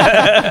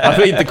 Man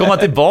får inte komma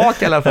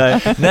tillbaka i alla fall.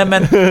 Nej,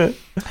 men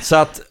så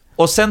att,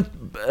 och sen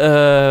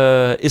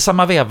i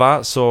samma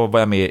veva så var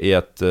jag med i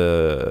ett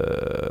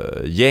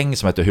gäng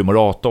som heter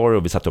Humorator,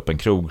 och vi satte upp en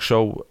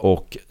krogshow,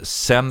 och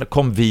sen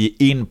kom vi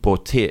in på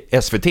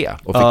SVT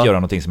och fick göra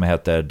någonting som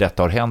heter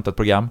Detta har hänt, ett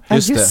program.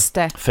 Just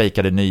det.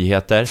 Fejkade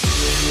nyheter.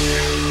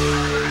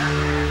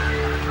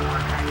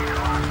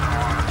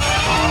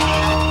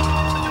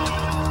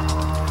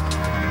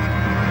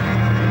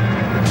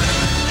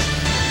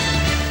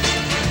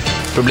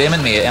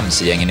 Problemen med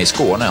MC-gängen i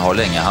Skåne har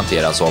länge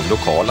hanterats av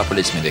lokala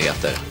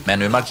polismyndigheter. Men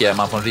nu markerar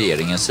man från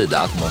regeringens sida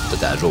att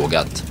måttet är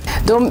rågat.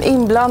 De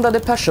inblandade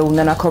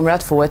personerna kommer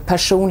att få ett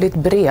personligt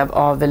brev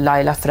av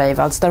Laila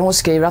Freivalds där hon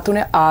skriver att hon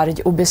är arg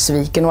och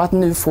besviken och att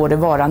nu får det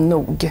vara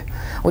nog.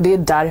 Och det är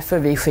därför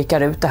vi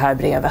skickar ut det här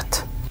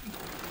brevet.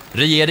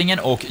 Regeringen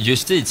och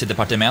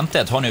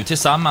Justitiedepartementet har nu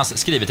tillsammans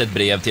skrivit ett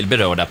brev till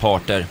berörda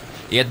parter.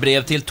 I ett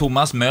brev till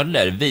Thomas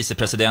Möller,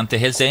 vicepresident i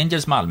Hells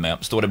Angels Malmö,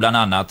 står det bland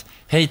annat: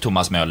 Hej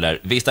Thomas Möller,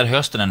 visst är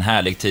hösten en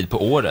härlig tid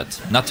på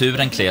året.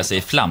 Naturen klär sig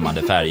i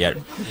flammande färger.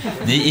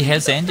 Ni i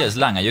Hells Angels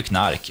langar ju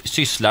knark,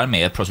 sysslar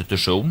med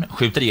prostitution,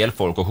 skjuter ihjäl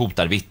folk och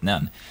hotar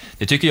vittnen.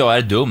 Det tycker jag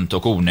är dumt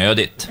och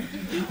onödigt.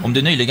 Om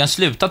du nyligen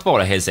slutat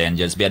vara Hells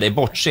Angels, ber dig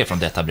bortse från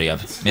detta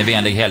brev. Med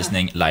vänlig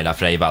hälsning, Laila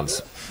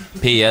Freivalds.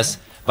 PS.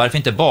 Varför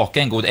inte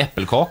baka en god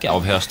äppelkaka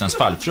av höstens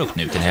fallfrukt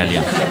nu till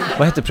helgen?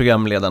 Vad heter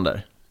programledaren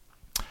där?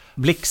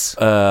 Blix.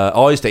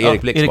 Ja, just det,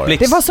 Erik Blix var det.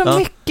 Det var så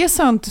mycket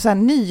sånt, så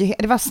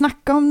här, det var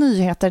snacka om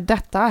nyheter,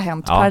 detta har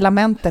hänt,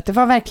 parlamentet, det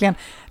var verkligen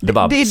det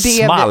bara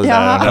small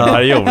där den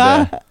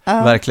perioden.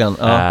 Verkligen.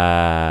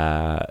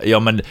 Ja,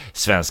 men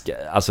svensk,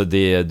 alltså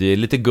det är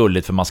lite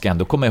gulligt, för man ska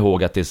ändå komma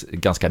ihåg att det är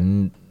ganska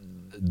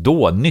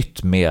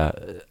nytt med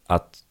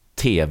att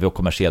tv och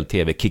kommersiell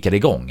tv kickade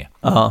igång.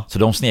 Så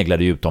de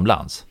sneglade ju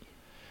utomlands.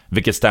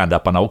 Vilket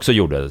stand-uparna också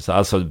gjorde. Så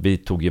alltså vi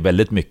tog ju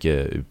väldigt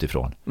mycket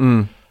utifrån.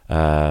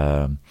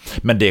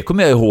 Men det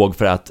kommer jag ihåg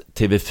för att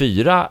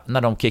TV4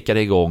 när de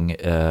kickade igång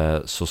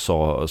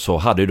så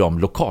hade ju de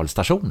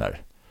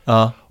lokalstationer.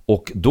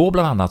 Och då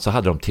bland annat så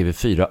hade de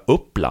TV4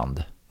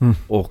 Uppland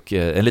och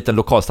en liten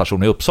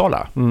lokalstation i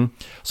Uppsala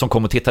som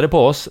kom och tittade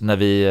på oss när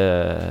vi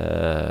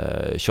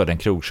körde en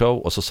krogshow,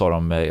 och så sa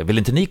de, vill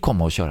inte ni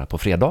komma och köra på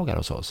fredagar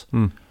hos oss?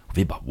 Och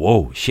vi bara,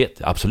 wow,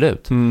 shit,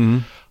 absolut.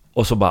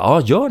 Och så bara,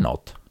 ja, gör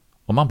något.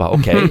 Och man bara,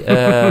 okej.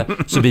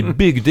 Så vi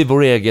byggde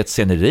vår eget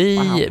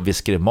sceneri, vi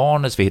skrev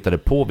manus, vi hittade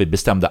på, vi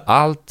bestämde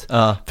allt.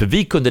 För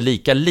vi kunde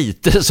lika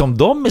lite som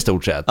dem i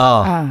stort sett.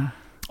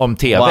 Om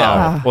tv.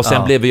 Och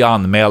sen blev vi ju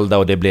anmälda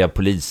och det blev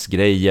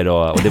polisgrejer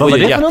och det var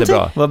ju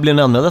jättebra. Vad blev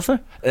ni anmälda för?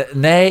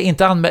 Nej,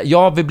 inte anmälda.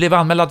 Ja, vi blev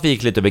anmälda att vi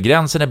gick lite över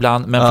gränsen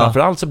ibland, men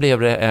framförallt så blev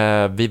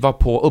det vi var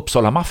på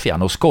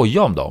Uppsala-maffian och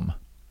skojade om dem.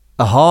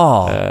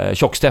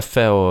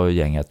 Tjocksteffe och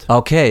gänget.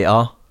 Okej,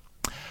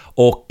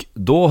 Och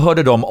då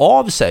hörde de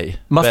av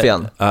sig.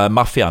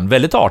 Maffian,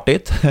 väldigt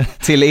artigt.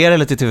 Till er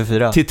eller till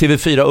TV4? Till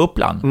TV4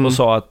 Uppland och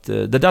sa att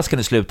det där ska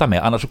ni sluta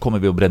med, annars så kommer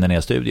vi att bränna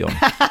ner studion.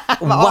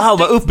 Wow,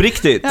 vad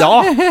uppriktigt.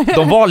 Ja,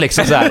 de var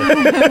liksom så här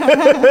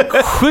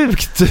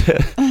sjukt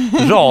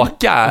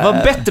raka. Vad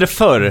bättre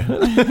förr.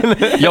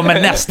 Ja,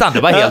 men nästan,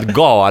 det var helt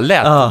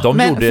galet.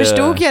 Men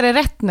förstod jag det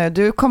rätt nu?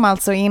 Du kom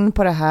alltså in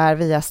på det här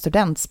via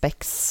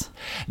Studentspex?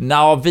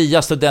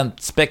 Via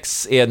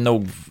Studentspex är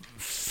nog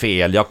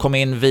fel. Jag kom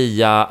in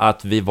via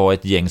att vi var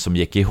ett gäng som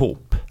gick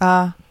ihop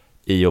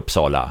i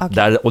Uppsala.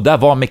 Okay. Där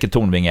var Micke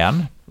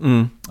Tornvingen,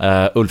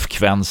 Ulf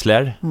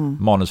Kvensler,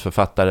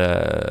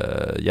 manusförfattare,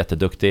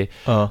 jätteduktig.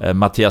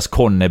 Mattias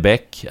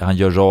Konnebäck, han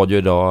gör radio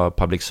idag,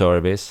 public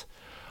service.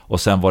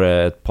 Och sen var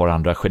det ett par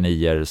andra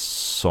genier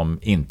som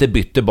inte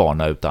bytte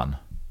bana utan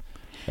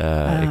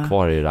är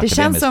kvar i det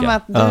akademiska. Det känns som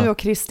att du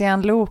och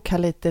Christian Lok har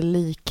lite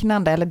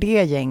liknande, eller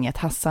det gänget,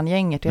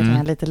 Hassan-gänget, jag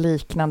har lite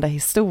liknande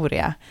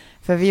historia.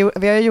 För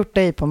vi har gjort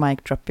det på Mic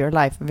Drop Your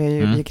Life, vi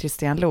har ju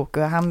Christian Lok,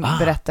 och han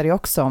berättade ju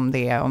också om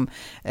det, om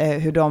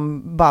hur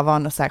de bara var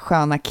några så här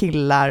sköna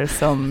killar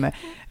som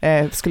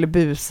skulle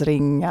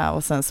busringa,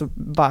 och sen så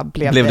bara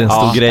blev det en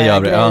stor grej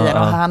av det.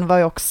 Och han var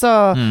ju också,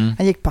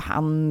 han gick på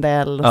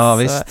handel. Och så.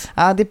 Visst.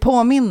 Ja, det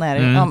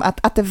påminner om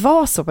att det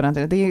var så på den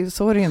tiden. Det är ju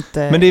så är det ju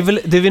inte. Men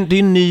det är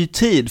en ny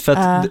tid, för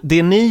att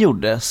det ni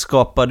gjorde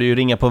skapade ju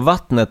Ringa på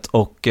vattnet,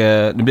 och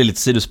det blir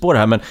lite sidospår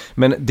här,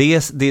 men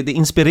det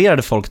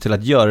inspirerade folk till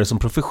att göra det som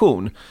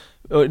profession.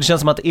 Det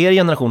känns som att er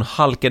generation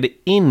halkade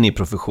in i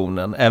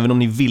professionen, även om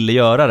ni ville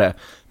göra det,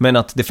 men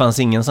att det fanns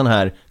ingen sån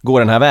här, gå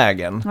den här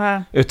vägen,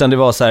 utan det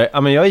var så här,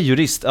 ja men jag är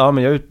jurist, ja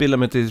men jag utbildar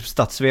mig till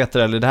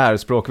statsvetare eller det här,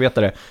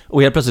 språkvetare,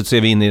 och helt plötsligt så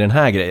är vi inne i den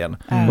här grejen,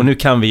 och nu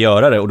kan vi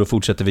göra det, och då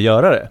fortsätter vi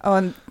göra det.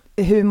 Och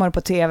humor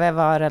på tv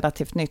var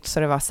relativt nytt, så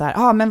det var så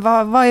här, men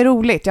vad är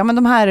roligt? Ja men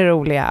de här är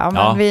roliga,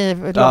 men vi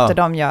låter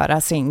dem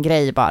göra sin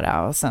grej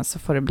bara, och sen så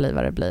får det bli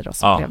vad det blir, och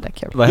så blev det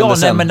kul.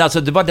 Nej, men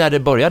alltså det var där det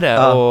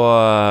började,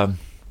 och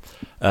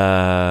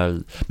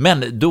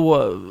men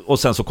då, och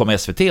sen så kom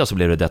SVT och så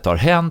blev det Detta har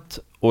hänt,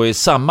 och i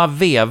samma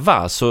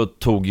veva så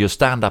tog ju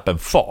stand-up en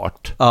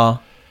fart.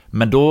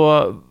 Men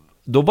då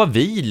var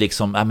vi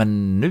liksom,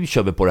 men nu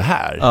kör vi på det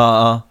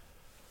här.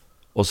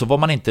 Och så var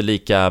man inte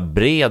lika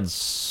bred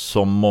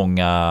som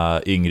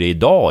många yngre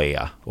idag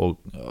är och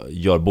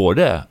gör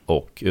både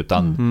och,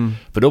 utan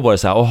för då var det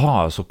så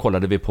här, så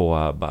kollade vi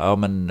på,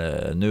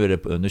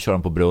 nu kör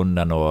de på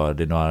Brunnen, och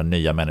det är några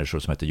nya människor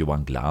som heter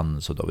Johan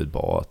Glans och David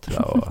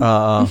Batra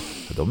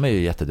och de är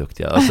ju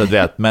jätteduktiga, alltså du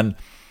vet, men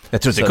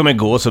jag tror inte det kommer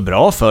gå så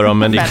bra för dem,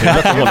 men det är kul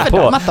att de håller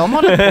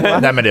på.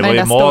 Nej, men det var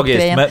ju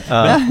magiskt,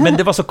 men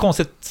det var så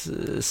konstigt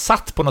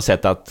satt på något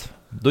sätt, att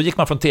då gick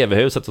man från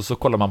tv-huset och så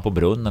kollar man på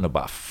Brunnen och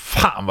bara,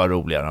 fan vad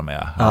roliga de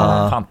är.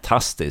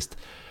 Fantastiskt.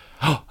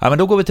 Ja, men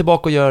då går vi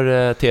tillbaka och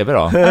gör tv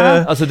då.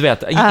 Alltså du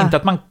vet, inte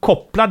att man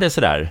kopplade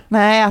sådär.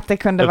 Nej, att det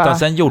kunde vara. Utan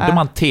sen gjorde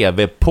man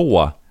tv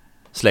på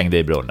Slängde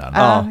i brunnen.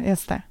 Ja,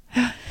 just det.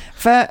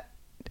 För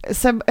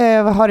så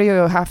har du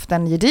ju haft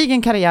en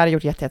gedigen karriär,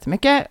 gjort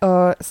jättemycket,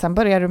 och sen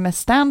började du med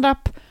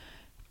stand-up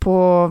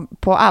på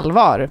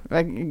allvar,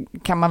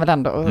 kan man väl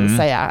ändå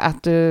säga,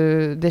 att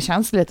det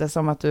känns lite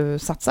som att du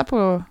satsar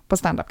på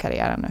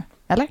stand-up-karriären nu,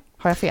 eller?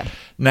 Har jag fel?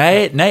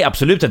 Nej,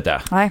 absolut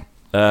inte. Nej.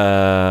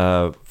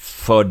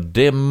 För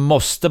det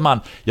måste man.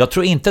 Jag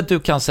tror inte att du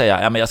kan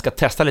säga, men jag ska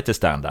testa lite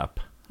stand-up.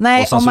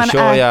 Nej, och sen så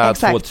kör jag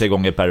 2-3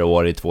 gånger per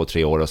år i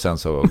 2-3 år, och sen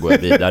så går jag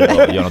vidare och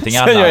gör någonting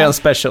annat. Sen gör jag en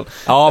special.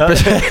 Ja,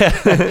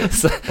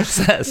 precis.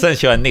 sen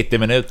kör jag 90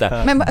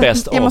 minuter. Men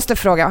jag måste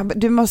fråga,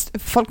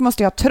 folk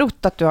måste ju ha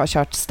trott att du har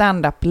kört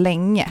stand-up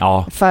länge,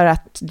 för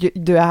att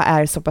du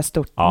är så pass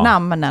stort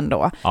namn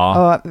ändå.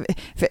 Och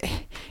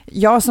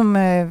jag som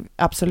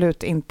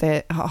absolut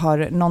inte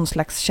har någon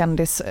slags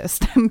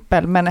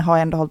kändisstämpel, men har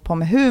ändå hållit på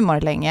med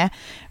humor länge.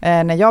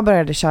 När jag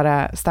började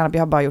köra stand-up,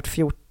 jag har bara gjort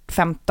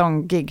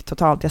 15 gig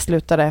totalt. Jag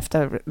slutade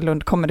efter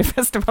Lund Comedy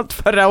Festival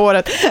förra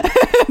året.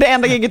 Det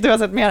enda giget du har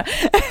sett mer.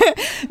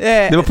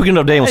 Det var på grund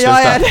av dig hon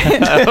slutade.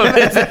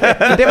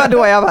 Det var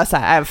då jag var så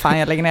här, fan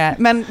jag lägger ner.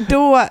 Men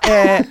då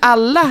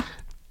alla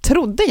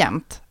trodde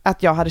jämt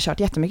att jag hade kört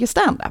jättemycket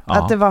stand-up.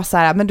 Att det var så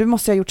här, men du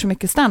måste ha gjort så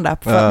mycket stand-up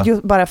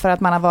bara för att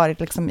man har varit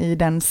liksom i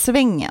den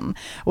svängen.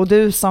 Och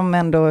du som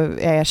ändå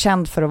är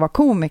känd för att vara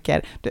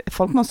komiker,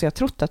 folk måste ju ha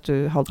trott att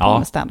du hållit på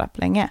med stand-up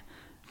länge.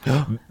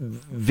 Ja.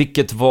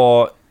 Vilket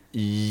var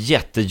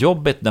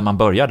jättejobbigt när man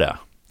började.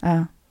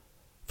 Ja.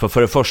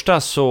 För det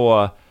första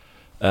så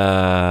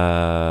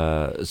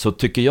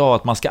tycker jag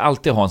att man ska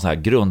alltid ha en sån här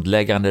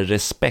grundläggande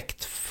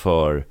respekt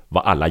för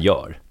vad alla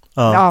gör.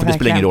 För det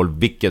spelar ingen roll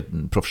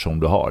vilken profession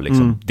du har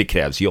liksom. Det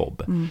krävs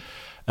jobb.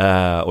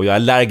 Och jag är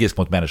allergisk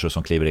mot människor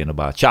som kliver in och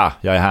bara tja,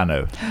 jag är här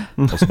nu.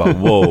 Och så bara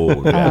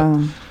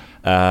wow.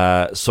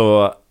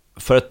 Så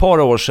för ett par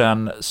år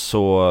sedan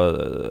så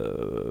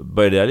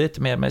började jag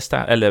lite mer med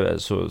stand-up. Eller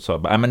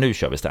så men nu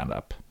kör vi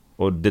stand-up.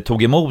 Och det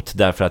tog emot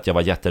därför att jag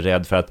var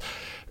jätterädd för att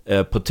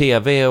på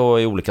tv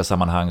och i olika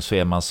sammanhang så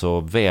är man så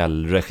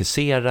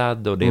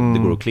välregisserad och det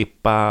går att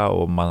klippa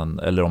och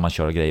eller om man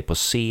kör grejer på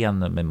scen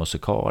med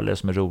musikaler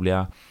som är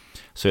roliga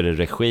så är det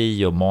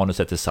regi och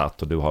manuset är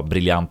satt och du har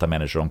briljanta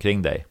människor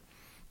omkring dig.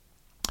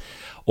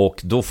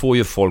 Och då får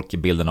ju folk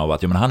bilden av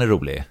att men han är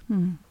rolig.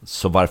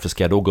 Så varför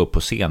ska jag då gå upp på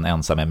scen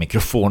ensam med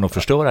mikrofon och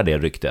förstöra det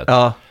ryktet?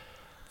 Ja.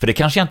 För det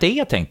kanske jag inte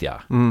är, tänkte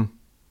jag.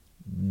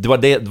 Det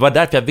var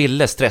därför jag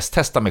ville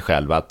stresstesta mig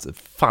själv att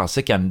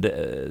fasiken,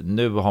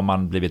 nu har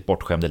man blivit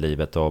bortskämd i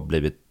livet och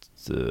blivit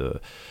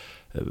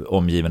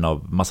omgiven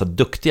av massa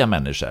duktiga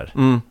människor.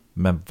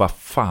 Men vad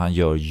fan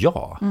gör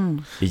jag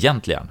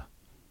egentligen?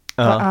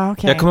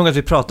 Okay. Jag kommer ihåg att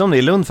vi pratade om det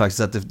i Lund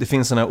faktiskt, att det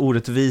finns såna här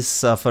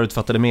orättvisa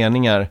förutfattade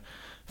meningar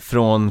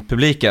från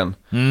publiken.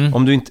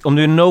 Om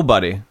du är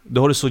nobody,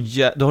 då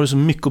har du så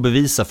mycket att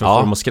bevisa för att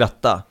få dem att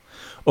skratta.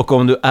 Och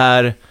om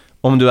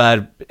du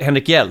är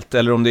Henrik Hjelt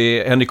eller om det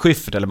är Henrik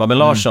Schyffert eller Babben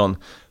Larsson,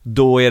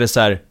 då är det så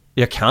här,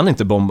 jag kan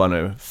inte bomba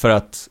nu för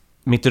att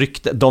mitt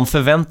rykte, de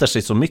förväntar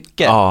sig så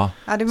mycket.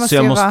 Det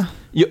måste så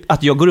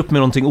att jag går upp med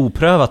någonting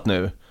oprövat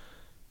nu.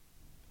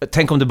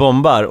 Tänk om det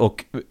bombar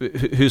och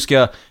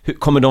hur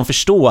kommer de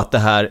förstå att det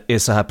här är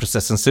så här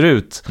processen ser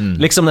ut?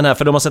 Liksom den här,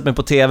 för de har sett mig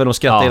på tv och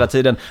skrattar hela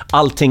tiden.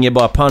 Allting är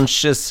bara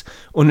punches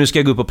och nu ska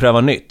jag gå upp och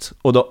pröva nytt.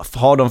 Och då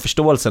har de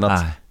förståelsen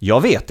att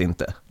jag vet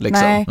inte.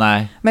 Liksom.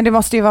 Nej. Men det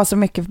måste ju vara så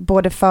mycket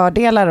både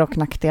fördelar och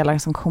nackdelar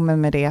som kommer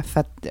med det. För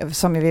att,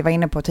 som vi var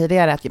inne på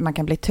tidigare, att man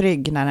kan bli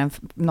trygg när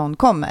någon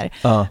kommer.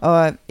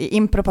 Och i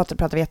impro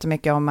pratar vi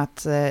jättemycket om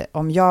att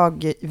om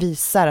jag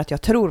visar att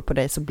jag tror på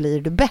dig så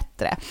blir du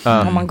bättre.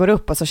 Om man går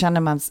upp och så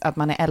känner man att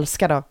man är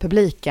älskad av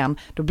publiken,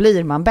 då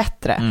blir man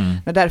bättre.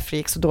 Men därför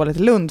gick så dåligt i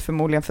Lund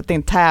förmodligen för att det är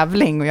en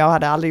tävling och jag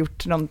hade aldrig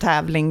gjort någon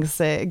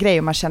tävlingsgrej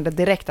och man kände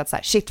direkt att så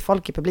här, shit,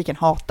 folk i publiken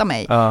hatar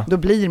mig. Då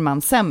blir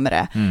man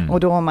sämre. Och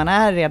då om man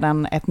är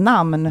redan ett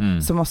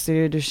namn så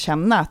måste du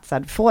känna att så här,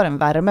 du får en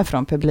värme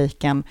från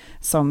publiken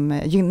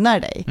som gynnar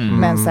dig.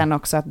 Men sen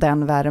också att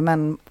den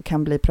värmen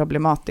kan bli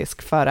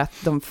problematisk för att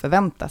de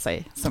förväntar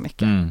sig så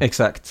mycket.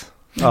 Exakt.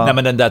 Nej,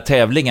 men den där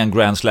tävlingen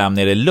Grand Slam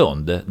nere i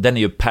Lund, den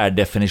är ju per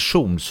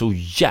definition så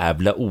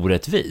jävla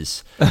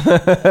orättvis.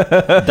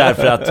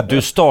 Därför att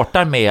du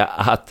startar med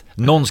att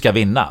någon ska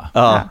vinna.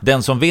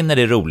 Den som vinner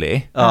är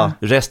rolig.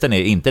 Resten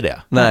är inte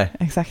det. Nej,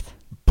 exakt.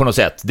 På något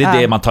sätt. Det är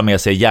det man tar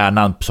med sig i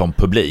hjärnan som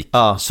publik.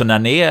 Så när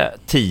ni är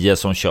 10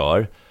 som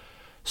kör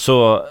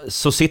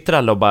så sitter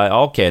alla och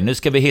bara okej, nu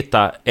ska vi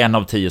hitta en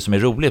av 10 som är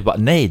rolig.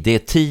 Nej, det är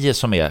 10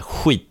 som är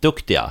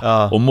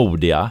skitduktiga och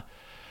modiga.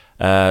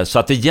 Så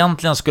att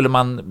egentligen skulle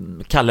man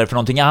kalla det för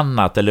någonting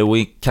annat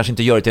eller kanske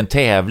inte göra det till en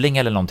tävling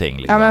eller någonting.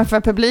 Liksom. Ja, men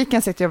för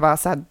publiken sitter ju bara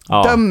så här,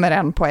 dömer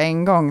en på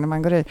en gång när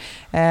man går ut.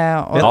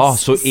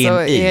 Så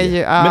är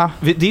ju, Men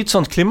det är ju ett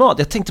sånt klimat.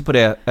 Jag tänkte på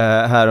det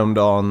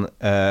häromdagen.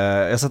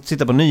 Jag satt och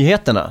tittade på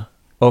nyheterna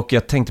och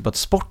jag tänkte på att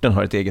sporten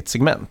har ett eget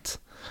segment.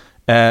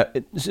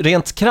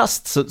 Rent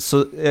krasst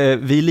så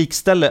vi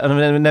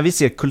likställer, när vi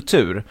ser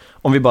kultur,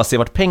 om vi bara ser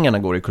vart pengarna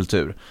går i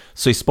kultur,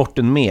 så är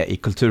sporten med i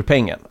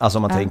kulturpengen. Alltså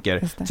om man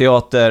tänker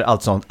teater,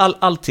 allt sånt,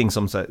 allting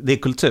som så, det är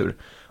kultur.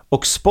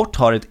 Och sport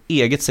har ett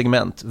eget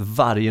segment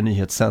varje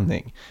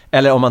nyhetssändning.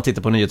 Eller om man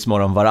tittar på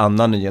Nyhetsmorgon,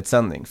 varannan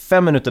nyhetssändning.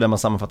 5 minuter där man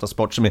sammanfattar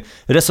sport som är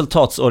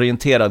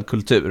resultatsorienterad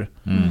kultur.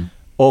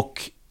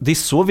 Och det är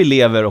så vi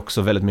lever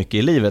också väldigt mycket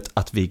i livet,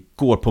 att vi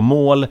går på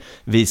mål,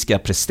 vi ska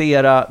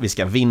prestera, vi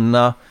ska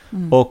vinna.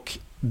 Och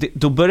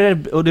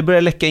det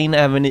börjar läcka in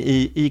även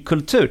i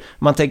kultur.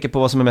 Man tänker på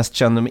vad som är mest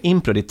känd med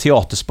impro, det är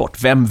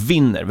teatersport. Vem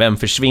vinner? Vem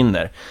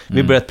försvinner?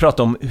 Vi börjar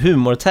prata om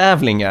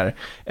humortävlingar.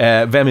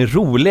 Vem är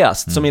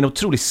roligast? Som är en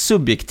otroligt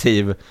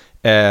subjektiv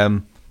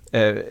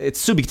ett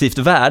subjektivt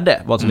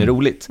värde, vad som är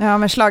roligt. Ja,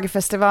 men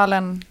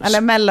Schlagerfestivalen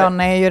eller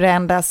Mellon är ju det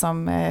enda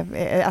som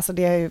alltså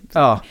det är ju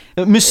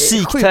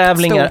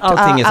musiktävlingar,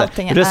 allting är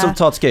så här,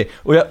 resultatsgrej.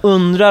 Och jag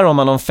undrar om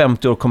man om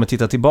 50 år kommer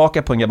titta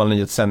tillbaka på en gammal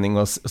nyhetssändning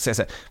och säga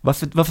så här,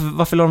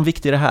 varför la de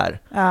vikt i det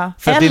här? Ja.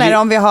 Eller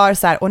om vi har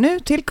så här, och nu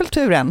till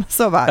kulturen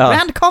så var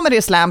Grand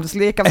Comedy Slam,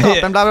 det gick av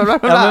stapeln, bla bla bla,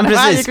 ja, men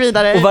precis. Gick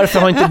vidare. Och varför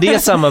har inte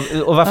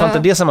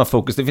det samma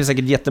fokus? Det finns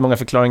säkert jättemånga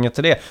förklaringar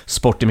till det.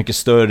 Sport är mycket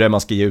större,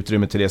 man ska ge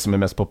utrymme till det som är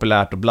mest populärt.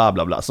 populärt och bla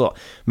bla bla så.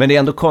 Men det är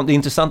ändå det är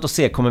intressant att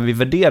se, kommer vi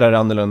värdera det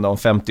annorlunda om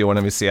 50 år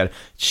när vi ser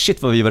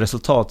shit vad vi var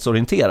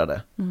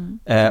resultatsorienterade.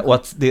 Och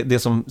att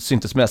det som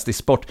syntes mest i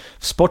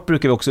sport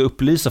brukar vi också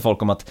upplysa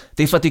folk om att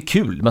det är för att det är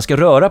kul, man ska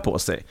röra på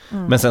sig.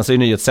 Men sen så är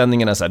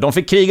nyhetssändningarna så här, de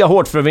fick kriga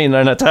hårt för att vinna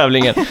den här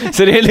tävlingen.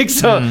 Så det är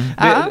liksom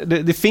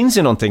det finns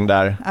ju någonting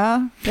där.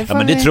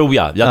 Men det tror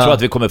jag. Jag tror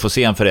att vi kommer få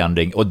se en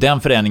förändring, och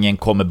den förändringen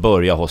kommer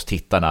börja hos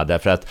tittarna,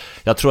 därför att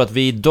jag tror att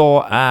vi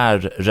idag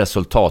är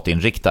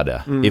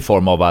resultatinriktade i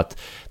form av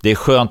att det är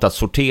skönt att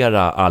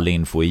sortera all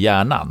info i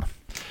hjärnan.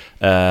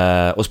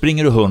 Och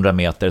springer du 100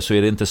 meter så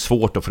är det inte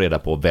svårt att få reda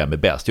på vem är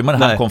bäst. Jo,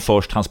 men han kom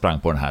först, han sprang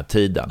på den här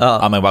tiden.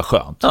 Ja, men vad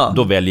skönt.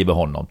 Då väljer vi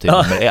honom till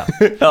nummer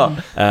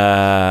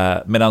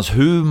 1. Medans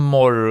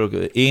humor,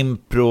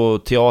 impro,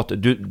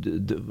 teater,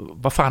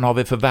 vad fan har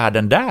vi för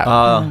värden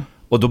där?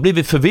 Och då blir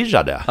vi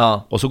förvirrade.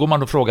 Och så går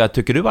man och frågar,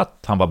 tycker du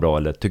att han var bra,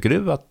 eller tycker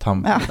du att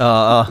han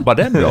var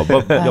den bra?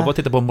 Jag var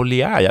titta på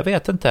Molière, jag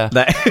vet inte.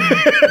 Nej.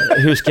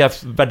 Hur ska jag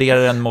värdera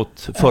den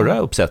mot förra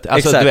uppsättningen?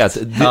 Alltså, du vet,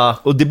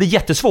 och det blir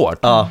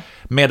jättesvårt.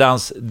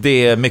 Medans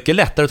det är mycket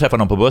lättare att träffa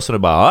någon på bussen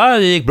och bara,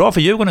 det gick bra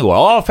för Djurgården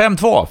igår.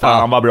 5-2,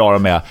 fan vad bra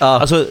de är.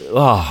 Alltså,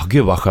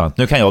 gud vad skönt,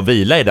 nu kan jag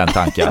vila i den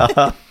tanken.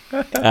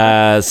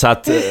 Så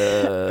att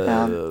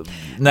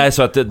nej,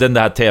 så att den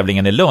där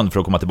tävlingen i Lund, för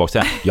att komma tillbaka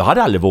till, jag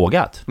hade aldrig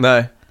vågat.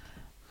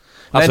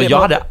 Alltså jag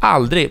hade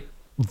aldrig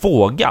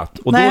vågat.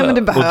 Och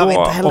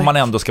då om man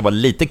ändå ska vara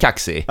lite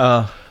kaxig,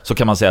 så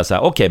kan man säga så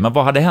här, okej, men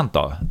vad hade hänt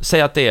då?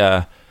 Säg att det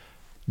är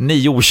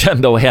 9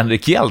 okända och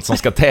Henrik Hjelt som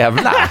ska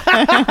tävla.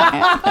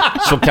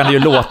 Så kan det ju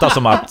låta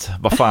som att,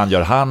 vad fan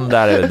gör han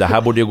där? Det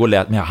här borde ju gå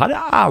lätt. Men jag hade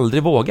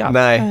aldrig vågat.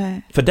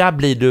 För där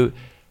blir du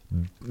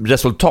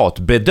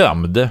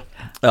resultatbedömd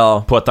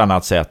på ett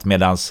annat sätt.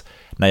 Medans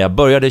när jag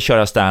började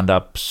köra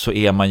stand-up så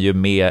är man ju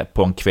med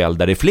på en kväll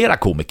där det är flera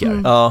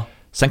komiker.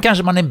 Sen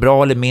kanske man är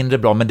bra eller mindre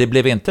bra, men det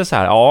blev inte så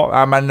här,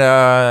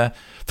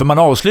 för man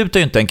avslutar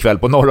ju inte en kväll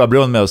på Norra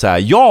Brunn med att säga,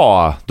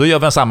 då gör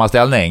vi en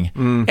sammanställning.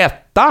 1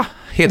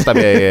 hittar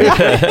vi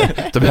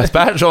Tobias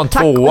Persson,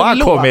 2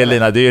 kom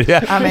Elina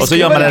Dyr. Och så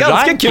gör man en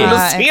ganska kul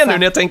att se nu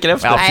när jag tänker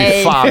efter. Ja,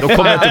 fy fan, då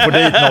kommer jag inte få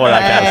dit några,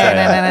 kan jag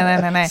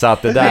säga. Nej. Så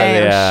att det där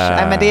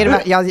är... men det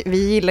är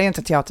vi gillar ju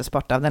inte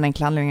teatersport av den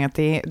enkla anledningen att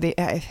det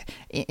är,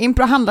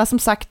 impro handlar som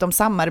sagt om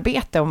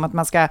samarbete, om att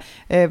man ska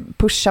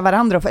pusha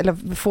varandra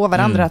eller få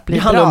varandra att bli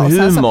bra. Det handlar om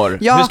humor.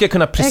 Så, hur ska jag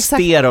kunna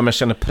prestera om jag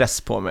känner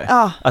press på mig?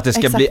 Att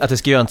det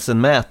ska göras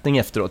en mätning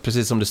efteråt,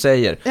 precis som du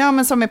säger. Ja,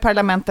 men som i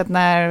parlamentet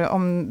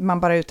om man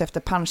bara är ute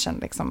efter punchen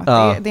liksom.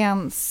 Att det är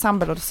en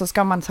ensemble, och så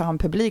ska man ha en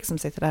publik som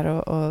sitter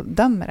där och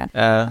dömer den.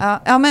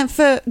 Ja, men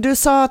för du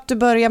sa att du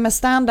började med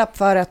stand-up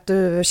för att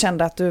du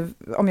kände att du,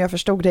 om jag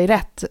förstod dig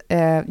rätt,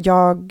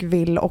 jag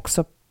vill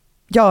också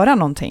göra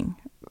någonting.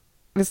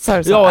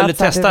 Eller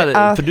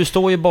testa, för du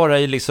står ju bara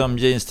i liksom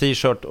jeans,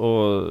 t-shirt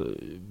och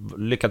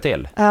lycka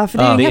till. Ja, för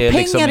det är inga pengar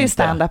liksom i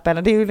stand-up,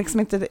 eller? Det är ju liksom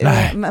inte,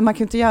 man kan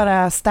ju inte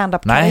göra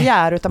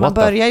stand-up-karriär, utan man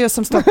börjar ju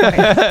som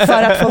stockholmare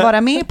för att få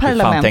vara med i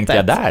parlamentet. Hur fan tänkte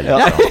jag där?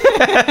 Liksom?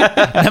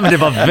 Nej, men det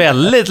var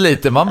väldigt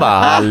lite, man bara,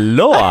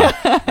 hallå!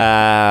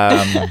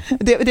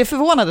 Det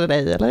förvånade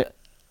dig, eller?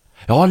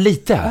 Ja,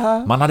 lite.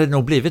 Man hade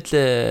nog blivit,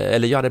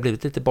 eller jag hade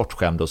blivit lite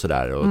bortskämd och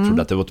sådär, och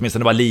trodde att det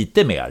åtminstone var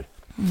lite mer.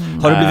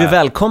 Har du blivit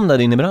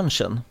välkomnad in i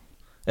branschen?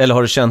 Eller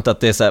har du känt att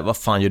det är så här, vad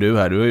fan gör du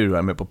här? Du är ju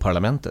här med på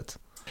parlamentet.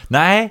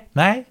 Nej.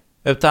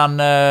 Utan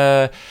det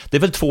är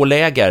väl 2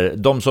 läger.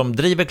 De som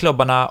driver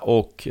klubbarna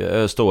och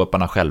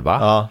ståupparna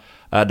själva.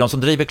 De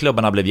som driver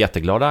klubbarna blev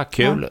jätteglada,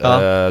 kul,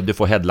 du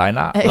får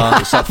headlina.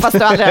 Så fast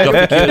du aldrig...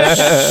 Jag fick ju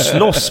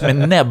slåss med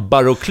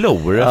näbbar och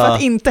klor. För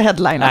att inte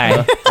headlina.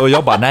 Nej, och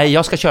jag bara,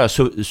 jag ska köra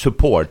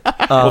support.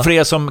 Och för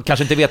er som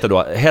kanske inte vet det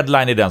då,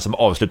 headline är den som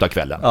avslutar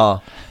kvällen.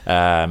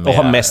 Och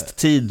har mest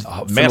tid.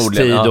 Mest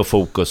tid och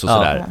fokus och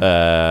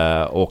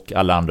sådär. Och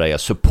alla andra är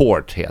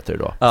support, heter det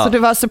då. Så du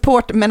var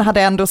support, men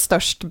hade ändå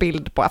störst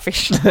bild på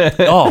affischen.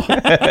 Ja,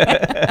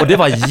 och det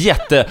var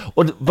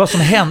och vad som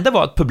hände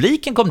var att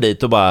publiken kom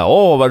dit och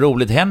bara, vad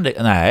roligt, Henrik.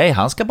 Nej,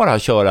 han ska bara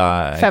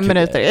köra 5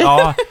 minuter.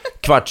 Ja,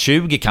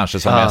 15:20 kanske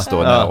som mest då,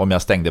 om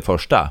jag stängde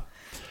första.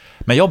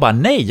 Men jag bara,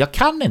 nej, jag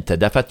kan inte,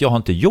 därför att jag har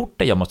inte gjort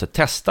det, jag måste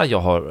testa.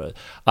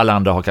 Alla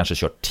andra har kanske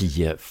kört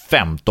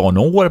 10-15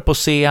 år på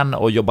scen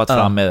och jobbat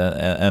fram med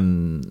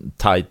en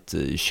tight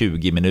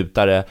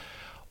 20-minutare.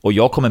 Och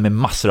jag kommer med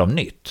massor av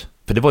nytt.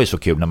 För det var ju så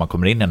kul när man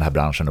kommer in i den här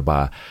branschen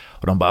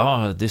och de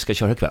bara, du ska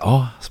köra ikväll.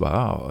 Så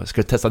bara,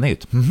 ska du testa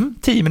nytt?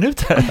 10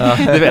 minuter.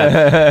 Du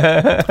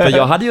vet. För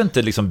jag hade ju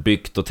inte liksom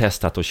byggt och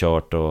testat och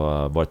kört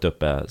och varit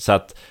uppe.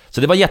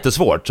 Så det var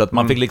jättesvårt. Så att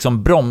man fick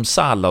liksom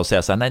bromsa alla och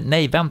säga så här,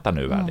 nej, vänta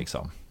nu här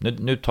liksom.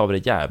 Nu tar vi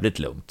det jävligt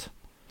lugnt.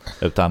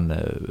 Utan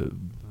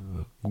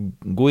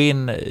gå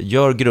in,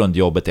 gör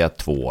grundjobbet i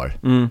 1-2 år.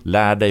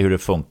 Lär dig hur det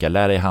funkar,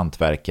 lär dig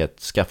hantverket,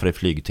 skaffa dig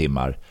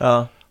flygtimmar.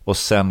 Och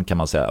sen kan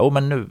man säga,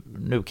 men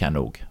nu kan jag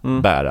nog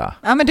bära.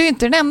 Ja, men du är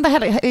inte den enda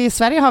heller. I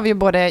Sverige har vi ju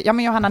både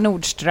Johanna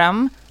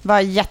Nordström var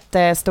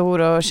jättestor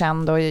och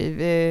känd och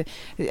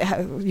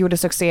gjorde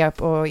succé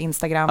på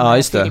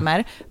Instagram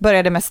filmer.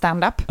 Började med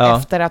stand-up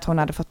efter att hon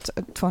hade fått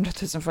 200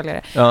 000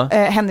 följare.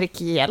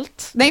 Henrik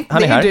Hjelt. Nej,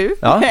 det är du.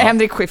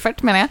 Henrik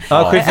Schyffert menar jag.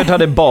 Ja, Schyffert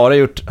hade bara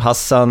gjort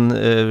Hassan,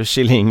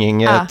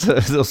 Killinginget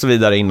och så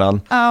vidare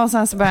innan. Ja, och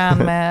sen så började han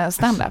med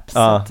stand-up. Så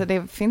att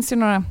det finns ju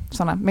några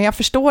sådana. Men jag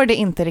förstår det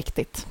inte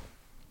riktigt.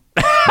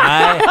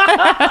 Nej,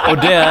 och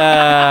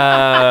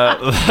det...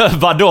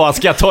 Vadå,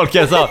 ska jag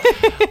tolka det så?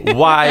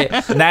 Why?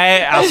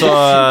 Nej, alltså...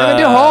 Men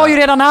du har ju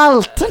redan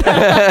allt! Nej,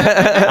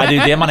 det är ju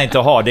det man inte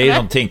har. Det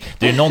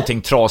är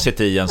någonting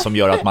trasigt i en som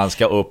gör att man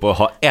ska upp och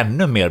ha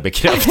ännu mer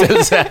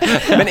bekräftelse.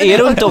 Men är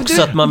det inte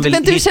också att man vill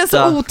hitta... Men du känns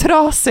så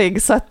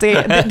otrasig så att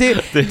det...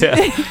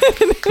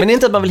 Men är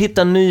inte att man vill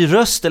hitta en ny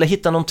röst eller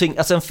hitta någonting,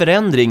 alltså en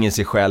förändring i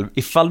sig själv.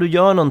 Ifall du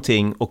gör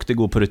någonting och det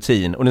går på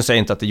rutin, och nu säger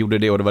jag inte att det gjorde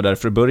det och det var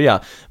därför att börja,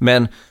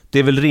 men det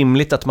är väl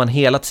rimligt att man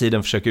hela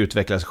tiden försöker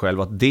utveckla sig själv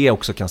och att det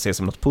också kan ses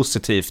som något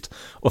positivt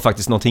och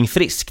faktiskt någonting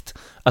friskt.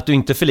 Att du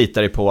inte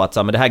förlitar dig på att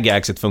men det här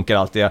gagset funkar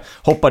alltid, jag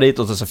hoppar dit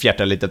och så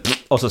fjärtar lite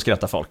och så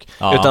skrattar folk.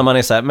 Utan man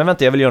är så här, men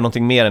vänta, jag vill göra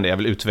någonting mer än det, jag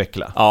vill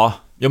utveckla. Ja,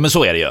 jo, men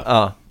så är det ju.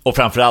 Och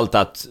framförallt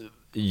att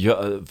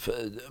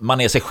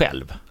man är sig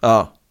själv.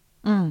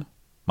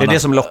 Det är det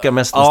som lockar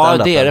mest med stand-up.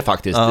 Ja, det är det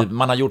faktiskt.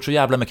 Man har gjort så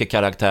jävla mycket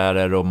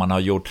karaktärer och man har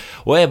gjort...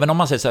 Och även om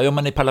man säger så här,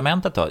 men i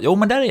parlamentet då? Jo,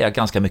 men där är jag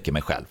ganska mycket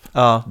mig själv.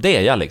 Det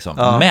är jag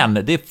liksom. Men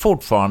det är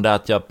fortfarande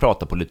att jag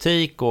pratar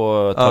politik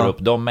och tar upp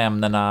de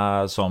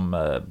ämnena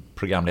som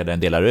programledaren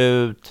delar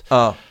ut.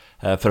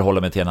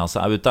 Förhåller mig till en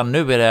annan. Utan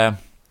nu är det...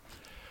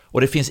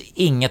 Och det finns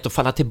inget att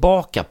falla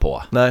tillbaka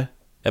på. Nej.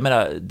 Jag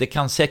menar, det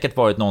kan säkert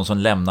varit någon som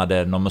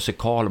lämnade någon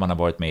musikal man har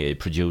varit med i,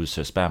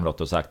 producer,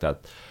 Spamrott, och sagt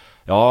att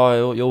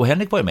jo,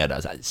 Henrik var ju med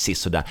där,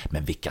 sist och där,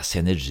 men vilka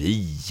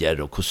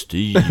scenerier och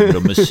kostymer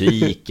och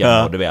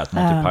musiken och du vet,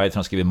 Monty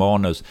Python skriver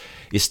manus.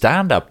 I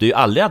stand-up, det är ju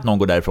aldrig att någon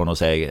går därifrån och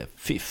säger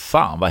fy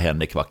fan vad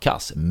Henrik var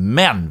kass,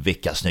 men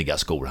vilka snygga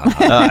skor han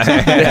hade.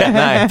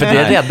 Nej, för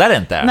det räddar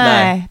inte.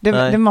 Nej,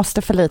 du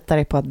måste förlita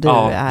dig på att du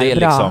är det är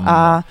bra.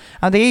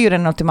 liksom... Det är ju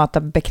den ultimata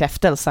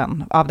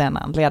bekräftelsen av den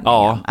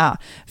anledningen.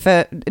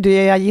 För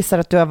jag gissar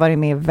att du har varit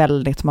med i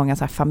väldigt många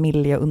så här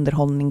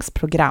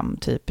familjeunderhållningsprogram,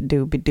 typ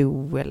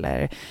Doobie-Doo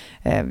eller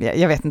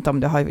jag vet inte om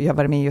du har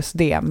varit med i just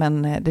det,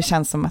 men det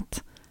känns som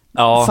att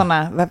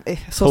såna,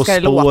 så ska det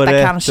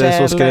låta kanske.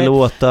 Så ska det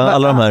låta,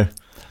 alla de här.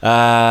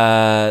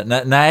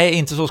 Nej,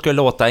 inte så ska det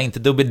låta, inte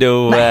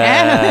Doobie-Doo.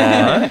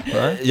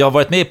 Jag har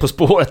varit med På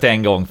spåret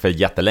en gång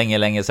för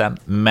länge sedan.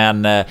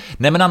 Men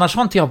annars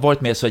har inte jag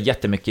varit med så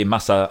jättemycket i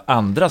massa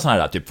andra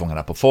sådana här, typ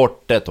Fångarna på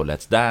fortet och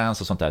Let's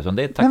Dance och sånt där. Så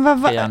det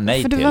tackar jag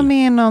nej till. För du var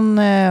med i någon...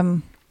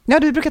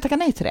 du brukar tacka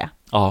nej till det.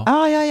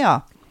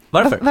 Ja.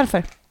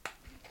 Varför?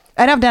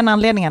 Är det av den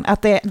anledningen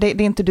att det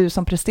är inte du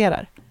som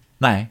presterar?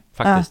 Nej,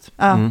 faktiskt.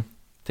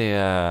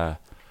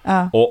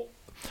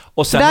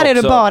 Och sen där också, är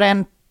du bara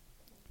en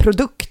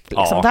produkt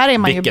liksom. Där är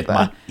man vilket ju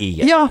man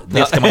är.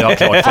 Det ska man ju ha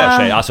klart för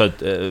sig. Alltså,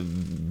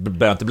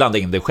 börja inte blanda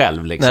in dig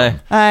själv liksom.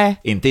 Nej.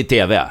 Inte i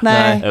tv.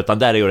 Utan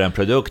där är ju en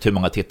produkt, hur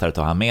många tittare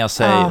tar han med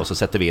sig, och så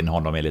sätter vi in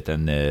honom i en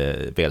liten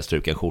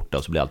välstruken skjorta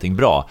och så blir allting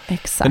bra.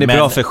 Exakt. Men det är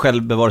bra för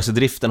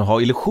självbevarelsedriften att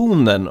ha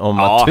illusionen om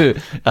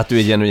att du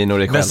är genuin och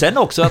dig själv. Men sen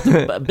också att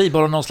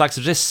bibehålla någon slags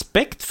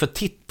respekt för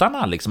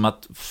tittarna liksom,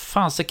 att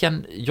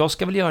jag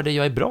ska väl göra det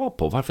jag är bra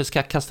på. Varför ska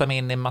jag kasta mig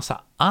in i en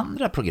massa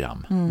andra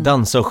program?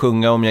 Dansa och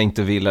sjunga om jag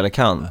inte vill eller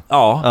kan.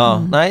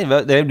 Nej,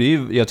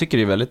 jag tycker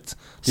det är väldigt...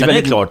 Sen är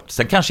det klart,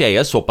 sen kanske jag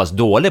är så pass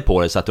dålig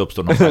på det så att det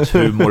uppstår någon slags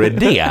humor i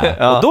det.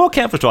 Och då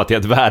kan jag förstå att det är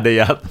ett värde i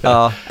att...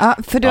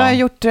 För du har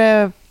gjort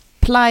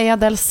Playa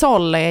del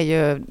Sol är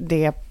ju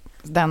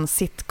den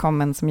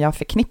sitcomen som jag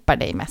förknippar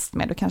dig mest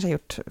med. Du kanske har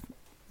gjort...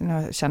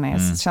 Nu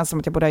känns som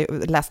att jag borde ha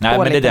läst på lite mer. Nej,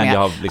 men det är den jag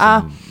har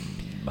liksom...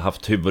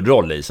 haft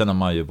huvudroll i. Sen har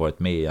man ju varit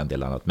med i en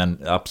del annat, men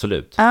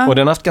absolut. Och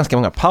den har haft ganska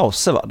många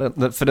pauser, va?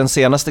 För den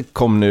senaste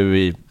kom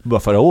nu bara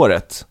förra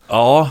året.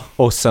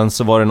 Och sen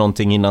så var det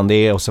någonting innan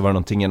det, och så var det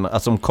någonting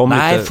som kom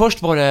lite...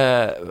 först var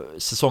det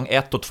säsong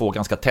 1 och 2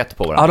 ganska tätt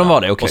på varandra. De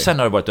var det, okej. Och sen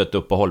har det varit ett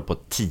uppehåll på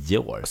 10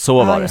 år.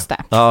 Så var det. Just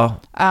det.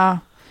 Ja,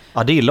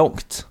 det är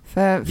långt.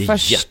 Det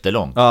är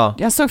jättelångt.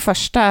 Jag såg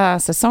första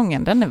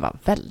säsongen, den var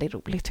väldigt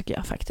rolig tycker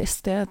jag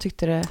faktiskt. Jag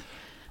tyckte det...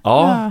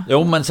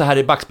 Jo, men så här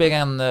i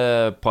backspegeln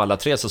på alla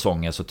 3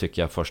 säsonger så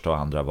tycker jag första och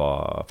andra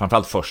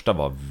framförallt första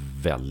var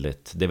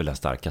väldigt, det är väl den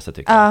starkaste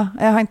tycker jag.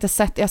 Jag har inte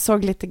sett, jag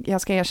såg lite,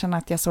 jag ska erkänna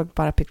att jag såg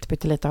bara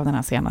pyttelite av den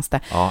här senaste.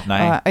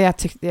 Och jag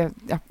tyckte,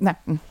 nej.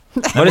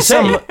 Var det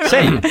same?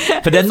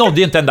 För den nådde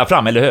ju inte ända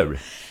fram, eller hur?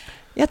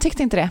 Jag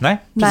tyckte inte det. Nej,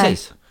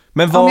 precis.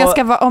 Men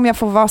om jag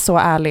får vara så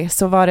ärlig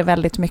så var det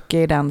väldigt mycket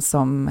i den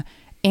som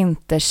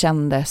inte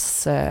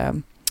kändes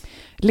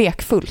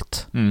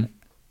lekfullt.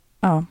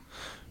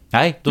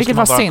 Nej, då ska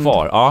man vara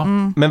kvar.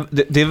 Men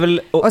det är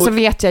väl... Och så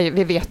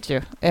vi vet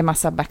ju en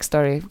massa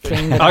backstory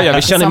kring det.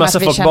 Vi känner en massa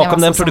folk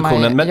bakom den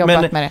produktionen.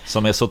 Men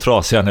som är så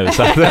trasiga nu.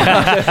 Så.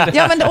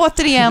 Men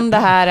återigen det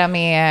här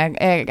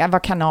med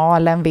vad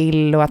kanalen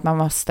vill och att man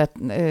måste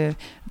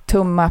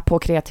tumma på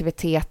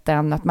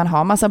kreativiteten, att man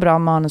har massa bra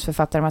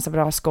manusförfattare, massa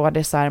bra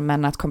skådisar,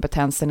 men att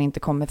kompetensen inte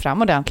kommer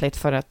fram ordentligt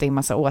för att det är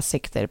massa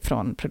åsikter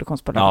från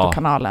produktionsbolaget och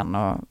kanalen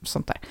och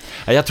sånt där.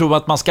 Jag tror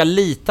att man ska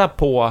lita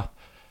på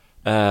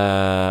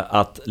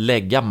att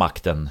lägga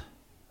makten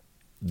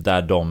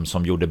där de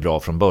som gjorde bra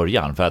från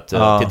början. För att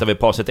tittar vi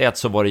på avsnitt 1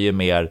 så var det ju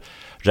mer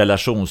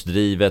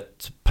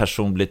relationsdrivet,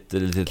 personligt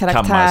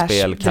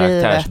kammarspel,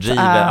 karaktärsdrivet,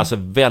 alltså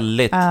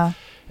väldigt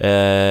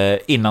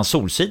innan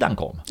Solsidan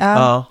kom.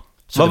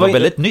 Så det var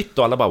väldigt nytt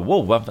och alla bara,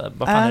 wow, vad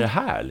fan är det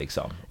här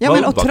liksom? Ja,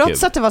 men och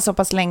trots att det var så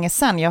pass länge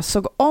sedan, jag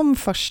såg om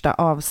första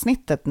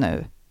avsnittet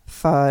nu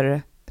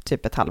för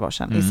typ ett halvår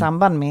sedan i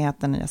samband med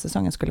att den nya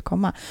säsongen skulle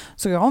komma.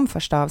 Såg jag om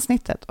första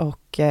avsnittet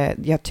och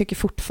jag tycker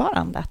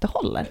fortfarande att det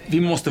håller.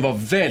 Vi måste vara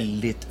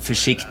väldigt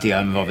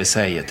försiktiga med vad vi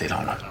säger till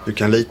honom. Du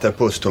kan lita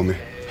på oss, Tommy.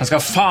 Han ska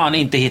fan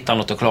inte hitta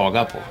något att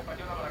klaga på.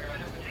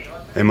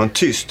 Är man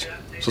tyst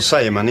så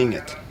säger man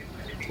inget.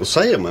 Och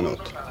säger man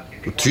något,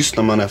 då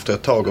tystnar man efter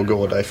ett tag och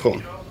går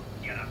därifrån.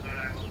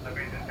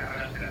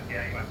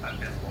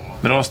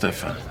 Bra,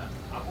 Stefan.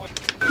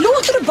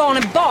 Låter du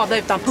barnen bada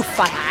utan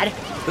puffar här?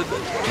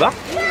 Va?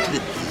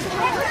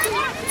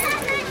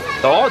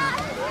 Ja,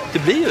 det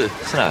blir ju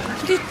sån här.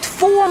 Det är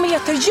 2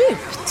 meter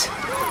djupt.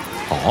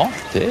 Ja,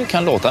 det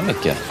kan låta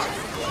mycket.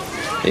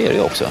 Det är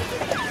det också.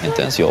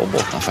 Inte ens jag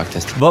bottnar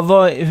faktiskt. Vad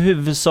var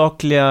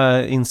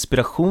huvudsakliga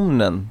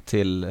inspirationen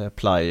till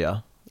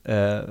Playa?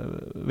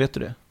 Vet du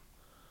det?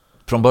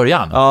 Från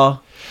början? Ja.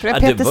 För det är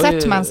Peter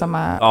Settman som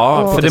har...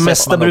 Ja, för det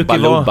mesta brukar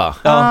vara...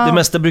 Ja, det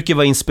mesta brukar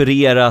vara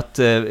inspirerat,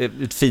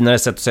 ett finare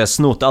sätt att säga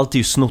snott. Allt är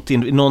ju snott.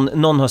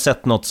 Någon har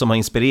sett något som har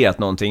inspirerat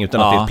någonting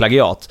utan att det är ett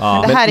plagiat.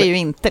 Men det här är ju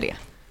inte det.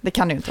 Det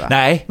kan det ju inte vara.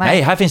 Nej,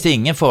 här finns det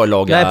ingen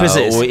förlaga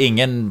och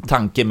ingen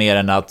tanke mer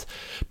än att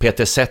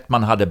Peter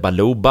Settman hade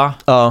Baluba,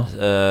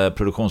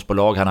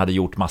 produktionsbolag. Han hade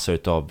gjort massor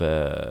av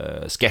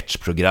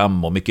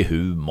sketchprogram och mycket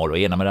humor och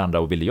ena med det andra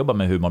och ville jobba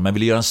med humor, men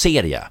ville göra en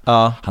serie.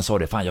 Han sa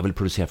det, fan jag vill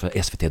producera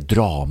för SVT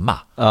drama.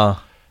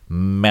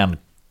 Men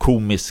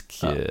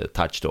komisk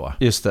touch då.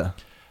 Just det.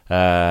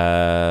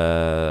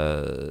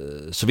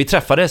 Så vi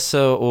träffades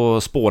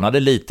och spånade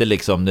lite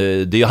liksom. Det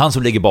är ju han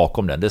som ligger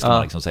bakom den, det ska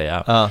man liksom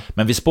säga.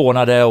 Men vi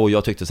spånade och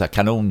jag tyckte så här,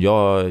 kanon,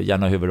 jag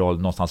gärna huvudroll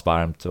någonstans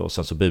varmt och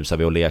sen så busar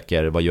vi och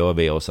leker, vad gör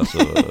vi? Och sen så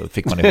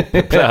fick man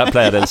ihop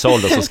Playa del Sol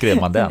och så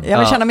skrev man den. Jag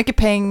vill tjäna mycket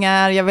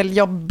pengar, jag vill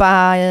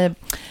jobba i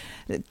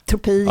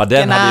tropikerna. Ja,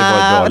 den hade ju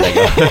varit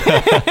bra.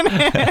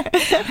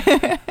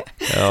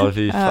 Ja,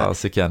 fy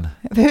fasiken.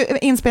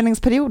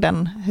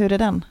 Inspelningsperioden, hur är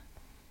den?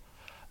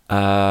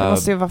 Det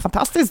måste ju vara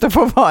fantastiskt att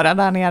få vara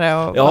där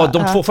nere. Och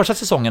de 2 första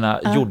säsongerna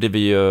gjorde vi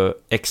ju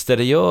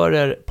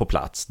exteriörer på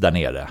plats där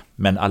nere.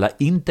 Men alla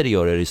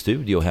interiörer i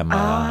studio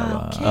hemma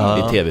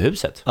i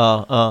tv-huset.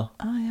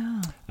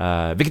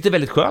 Vilket är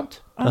väldigt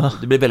skönt.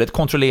 Det blir väldigt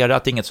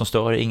kontrollerat, inget som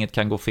stör, inget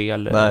kan gå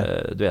fel.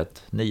 Du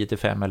vet,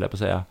 9-5 eller på att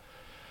säga.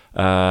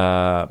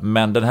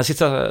 Men den här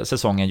sista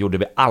säsongen gjorde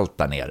vi allt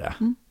där nere.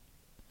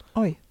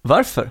 Oj.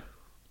 Varför?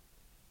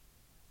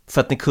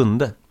 För att ni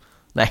kunde?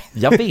 Nej,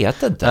 jag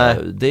vet inte.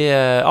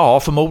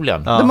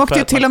 Förmodligen. De åkte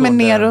ju till och med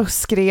ner och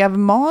skrev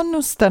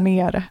manus där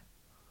nere.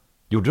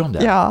 Gjorde de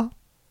det? Ja.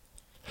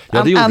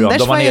 Ja, det gjorde de.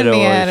 De var nere och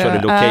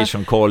körde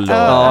location call.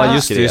 Ja,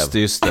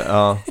 just det.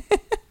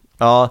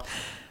 Ja,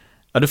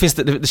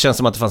 det känns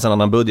som att det fanns en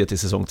annan budget i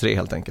säsong 3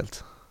 helt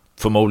enkelt.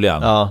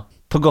 Förmodligen. Ja,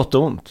 på gott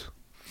och ont.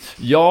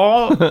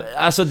 Ja,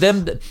 alltså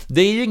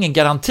det är ju ingen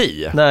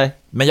garanti. Nej.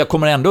 Men jag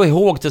kommer ändå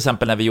ihåg till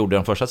exempel när vi gjorde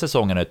den första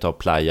säsongen utav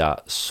Playa,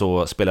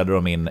 så spelade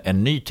de in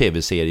en ny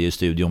tv-serie i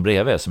studion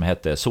bredvid som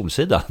hette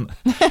Solsidan.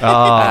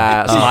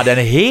 Som hade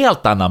en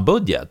helt annan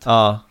budget.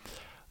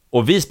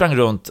 Och vi sprang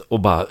runt och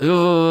bara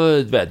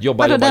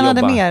jobba. Den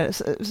hade mer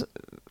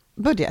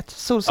budget,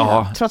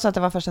 Solsidan, trots att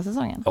det var första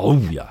säsongen?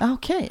 Ja.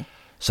 Okej.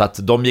 Så att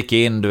de gick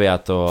in, du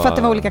vet. Och, för att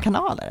det var olika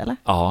kanaler, eller?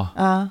 Ja.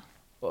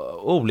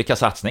 Olika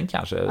satsning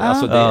kanske.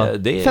 Alltså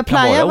det för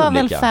kan vara olika. Playa var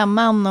väl 5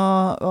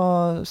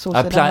 och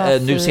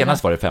Solsidan nu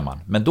senast var det 5,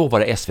 men då var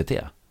det SVT.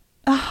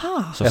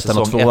 Aha. Så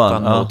säsong 1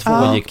 och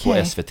 2 gick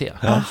på SVT.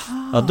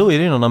 Ja, då är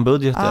det ju någon annan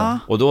budget.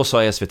 Och då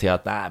sa SVT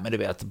att nej, men du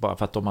vet, bara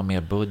för att de har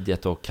mer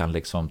budget och kan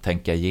liksom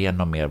tänka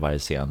igenom mer varje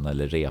scen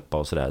eller repa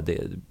och sådär,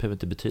 det behöver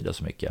inte betyda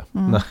så mycket.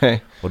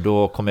 Nej. Och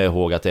då kommer jag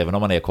ihåg att även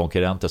om man är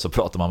konkurrenter så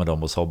pratar man med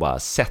dem och så bara,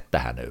 sätt det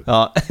här nu.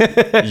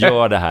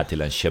 Gör det här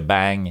till en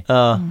shebang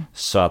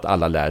så att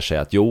alla lär sig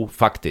att jo,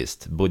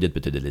 faktiskt, budget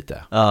betyder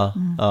lite.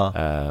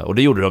 Och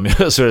det gjorde de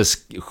ju, så det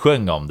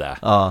sjöng om det.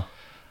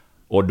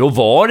 Och då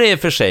var det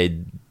för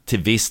sig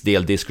till viss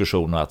del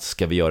diskussion att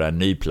ska vi göra en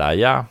ny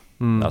Playa,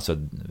 alltså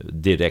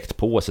direkt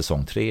på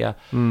säsong 3.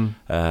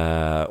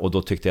 Och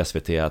då tyckte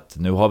SVT att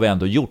nu har vi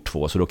ändå gjort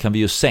 2, så då kan vi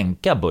ju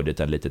sänka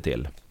budgeten lite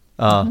till.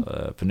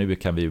 För nu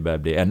kan vi ju börja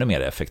bli ännu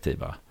mer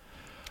effektiva.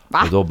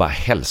 Och då bara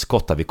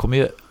helskotta, vi kommer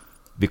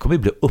ju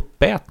bli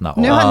uppätna.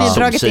 Nu har ni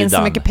dragit in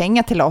så mycket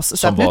pengar till oss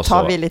så att nu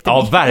tar vi lite mer.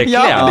 Ja,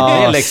 verkligen.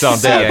 Det är liksom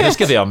det. Nu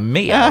ska vi ha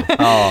mer.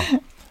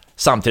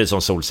 Samtidigt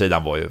som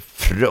Solsidan var ju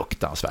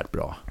fruktansvärt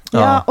bra.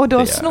 Ja, och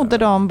då snodde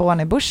de Born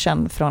i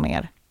bushen från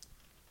er.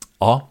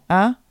 Ja.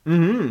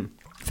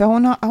 För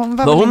hon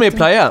var hon med i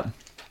Playa?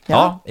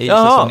 Ja, i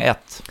säsong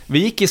 1. Vi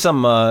gick i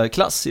samma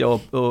klass, jag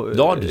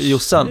och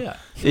Jossan,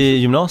 i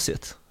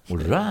gymnasiet. All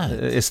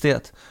right.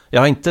 Estet.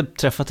 Jag har inte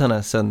träffat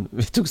henne sen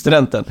vi tog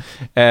studenten.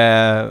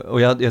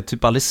 Och jag har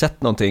typ aldrig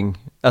sett någonting.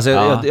 Alltså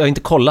jag har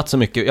inte kollat så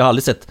mycket. Jag har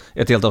aldrig sett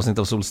ett helt avsnitt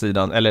av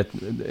Solsidan. Eller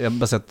jag har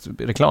bara sett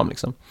reklam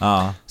liksom.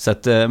 Så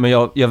att, men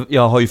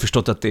jag har ju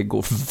förstått att det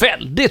går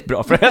väldigt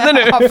bra för henne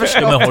nu.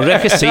 Men hon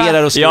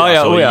regisserar och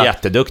skriver så är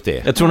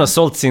jätteduktig. Jag tror hon har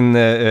sålt sin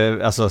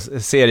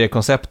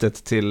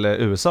seriekonceptet till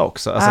USA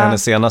också. Alltså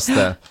hennes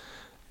senaste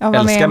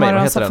Älskar mig,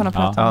 vad heter den?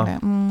 Prata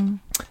om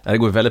det. Det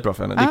går väldigt bra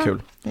för henne, det är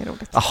kul. Det är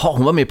roligt. Jaha,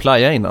 hon var med i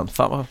Playa innan.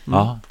 Fan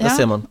vad, där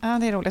ser man. Ja,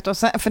 det är roligt. Och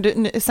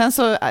sen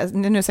så,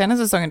 nu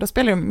senaste säsongen, då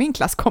spelar du med min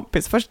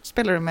klasskompis. Först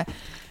spelar du med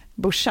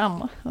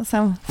Borsan och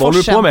sen Vad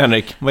håller du på med,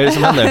 Henrik? Vad är det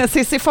som händer?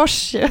 Cissi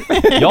Fors.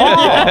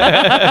 Ja!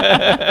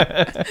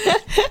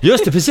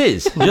 Just det,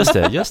 precis. Just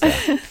det.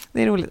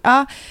 Det är roligt.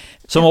 Ja.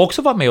 Som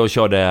också var med och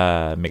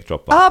körde Mic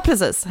Drop. Ja,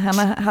 precis.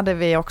 Henne hade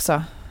vi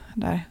också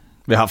där.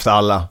 Vi har haft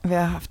alla. Vi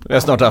har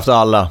snart haft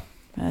alla.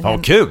 Ja,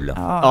 kul.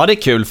 Ja, det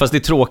är kul, fast det är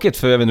tråkigt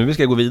för jag vet inte hur vi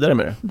ska gå vidare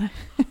med det. Nej.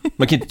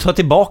 Man kan inte ta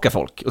tillbaka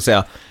folk och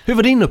säga, hur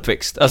var din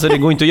uppväxt? Alltså det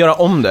går inte att göra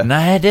om det.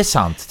 Nej, det är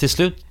sant. Till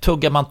slut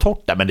tuggar man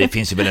torrt där, men det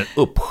finns ju väl en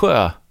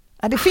uppsjö.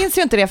 Ja, det finns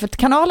ju inte det, för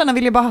kanalerna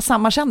vill ju bara ha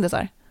samma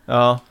kändisar.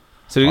 Ja,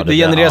 så det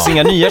genereras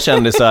inga nya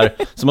kändisar.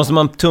 Så måste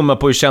man tumma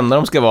på hur kända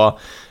de ska vara.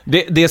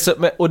 Det är så,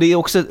 och det är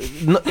också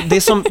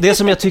det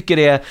som jag tycker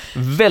är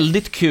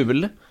väldigt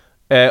kul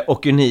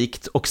och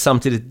unikt och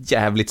samtidigt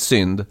jävligt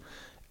synd.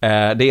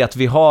 Det är att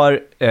vi har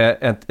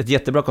ett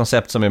jättebra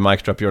koncept som är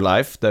Mic Drop Your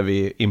Life, där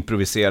vi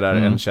improviserar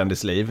en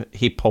kändisliv,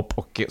 hiphop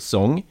och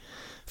sång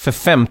för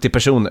 50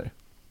 personer.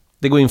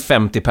 Det går in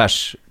 50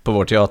 pers på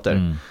vår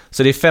teater.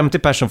 Så det är 50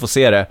 pers som får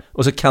se det,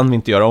 och så kan vi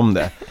inte göra om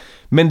det.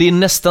 Men det är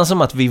nästan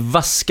som att vi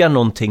vaskar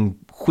någonting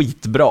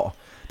skitbra.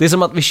 Det är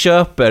som att vi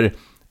köper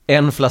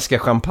en flaska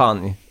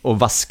champagne och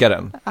vaskar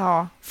den.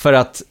 Ja. För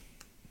att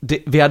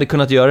vi hade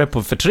kunnat göra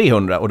det för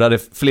 300 och då hade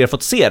fler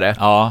fått se det.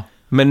 Ja.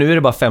 Men nu är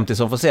det bara 50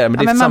 som får se det.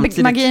 Men, det är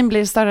samtidigt... magin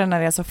blir större när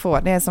det är så få.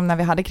 Det är som när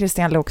vi hade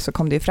Christian Luuk, så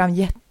kom det ju fram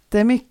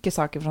jättemycket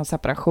saker från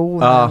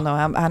separationen. Och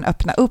han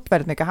öppnade upp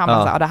väldigt mycket.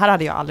 Han sa, det här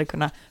hade jag aldrig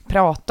kunnat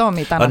prata om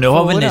i ett annat nu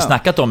har väl ni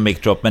snackat om Mic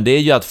Drop, men det är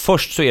ju att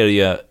först så är det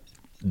ju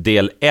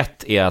del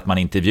 1 är att man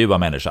intervjuar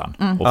människan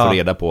och får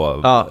reda på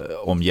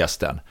om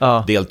gästen.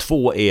 Del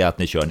 2 är att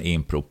ni kör en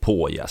impro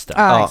på gästen.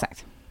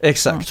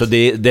 Exakt. Så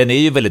den är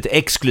ju väldigt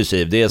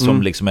exklusiv. Det är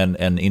som liksom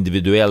en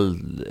individuell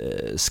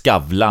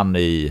skavlan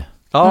i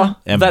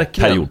en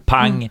period.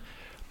 Pang.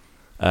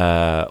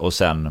 Och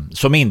sen,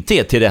 som inte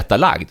är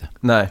tillrättalagd.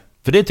 Nej.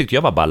 För det tycker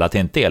jag var ball, att det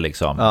inte är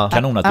liksom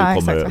kanon att du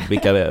kommer, exakt.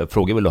 Vilka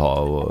frågor vill du ha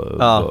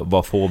och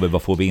vad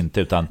får vi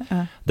inte, utan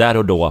där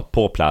och då,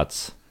 på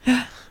plats.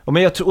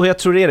 Men jag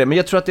tror det är det. Men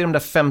jag tror att det är de där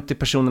 50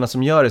 personerna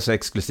som gör det så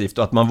exklusivt,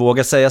 och att man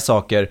vågar säga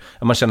saker,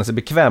 att man känner sig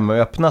bekväm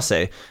med att öppna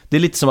sig. Det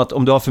är lite som att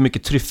om du har för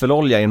mycket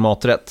tryffelolja i en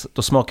maträtt,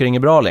 då smakar det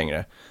inget bra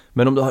längre.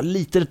 Men om du har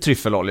lite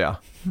tryffelolja,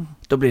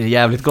 då blir det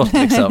jävligt gott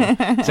liksom.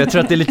 Så jag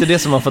tror att det är lite det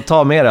som man får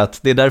ta med, att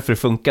det är därför det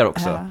funkar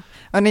också. Ja.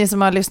 Och ni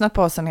som har lyssnat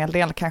på oss en hel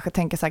del kanske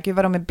tänker så här, gud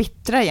vad de är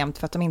bittra jämt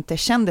för att de inte är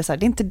kändisar.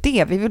 Det är inte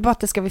det, vi vill bara att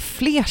det ska bli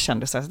fler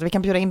kändisar så att vi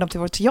kan bjuda in dem till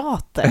vår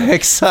teater.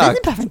 Exakt.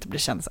 Vi behöver inte bli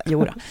kändisar.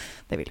 Jo då,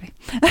 det vill vi.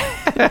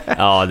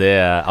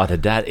 Det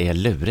där är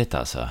lurigt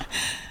alltså.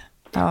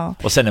 Ja.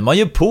 Och sen är man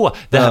ju på,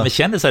 det här med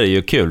kändisar är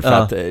ju kul, för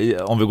att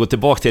om vi går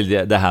tillbaka till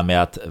det här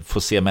med att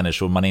få se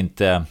människor man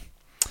inte...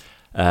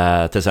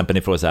 till exempel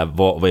ni frågar så här,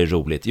 vad är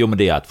roligt? Jo, men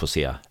det är att få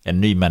se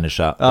en ny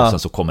människa och sen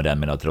så kommer den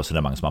med något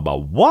resonemang som man bara,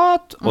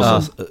 what? Och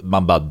så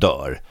man bara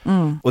dör.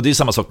 Och det är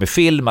samma sak med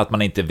film, att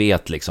man inte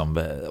vet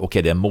liksom,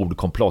 okej, det är en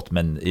mordkomplott,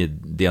 men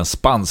det är en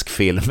spansk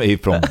film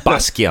från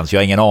Baskien, så jag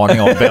har ingen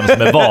aning om vem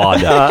som är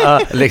vad.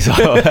 Liksom,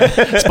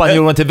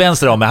 spanjoren till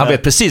vänster om mig, han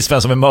vet precis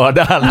vem som är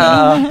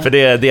mördaren. För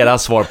det är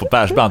deras svar på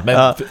Persbrandt,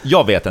 men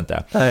jag vet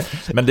inte.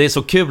 Men det är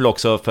så kul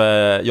också,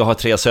 för jag har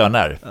 3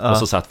 söner, och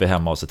så satt vi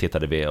hemma och så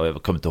tittade vi, och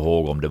jag kommer inte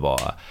ihåg om det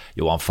var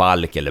Johan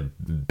Falk eller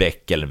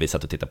Beck, eller vi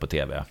satt och tittade på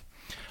tv.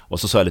 Och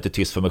så sa jag lite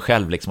tyst för mig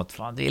själv liksom, att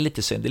fan, det är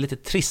lite synd, det är lite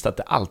trist att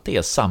det alltid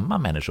är samma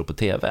människor på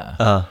tv.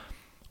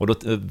 Och då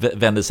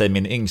vände sig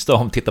min yngsta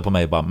om, tittade på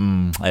mig och bara,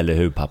 eller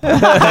hur pappa?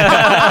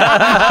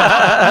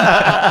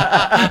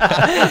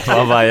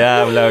 Man var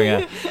jävla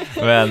unge.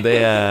 Men det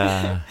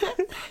är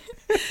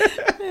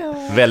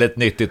väldigt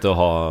nyttigt att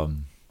ha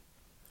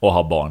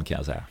barn, kan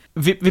jag säga.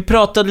 Vi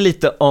pratade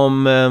lite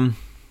om...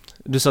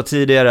 Du sa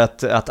tidigare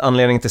att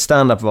anledningen till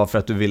stand-up var för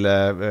att du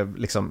ville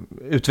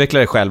utveckla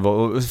dig själv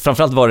och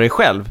framförallt vara dig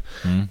själv.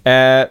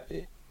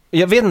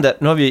 Jag vet inte,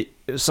 nu har vi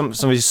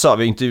som vi sa,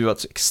 vi har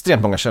intervjuat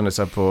extremt många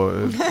kändisar på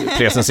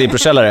Presens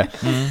improkällare.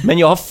 Men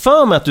jag har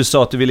för mig att du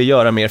sa att du ville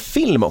göra mer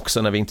film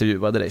också när vi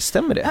intervjuade dig.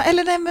 Stämmer det? Ja,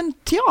 eller nej, men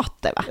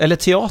teater, va? Eller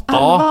teater.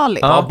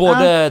 Ja,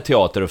 både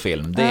teater och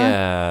film.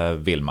 Det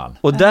vill man.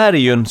 Och där är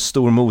ju en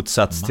stor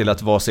motsats till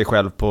att vara sig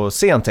själv på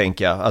scen,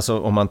 tänker jag. Alltså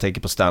om man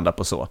tänker på stand-up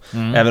och så.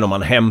 Även om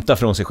man hämtar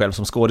från sig själv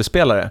som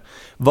skådespelare.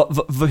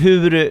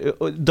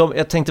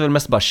 Jag tänkte väl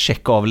mest bara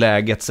checka av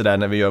läget så där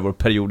när vi gör vår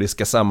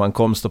periodiska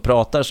sammankomst och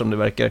pratar, som det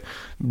verkar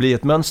bli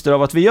ett mönster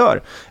av att vi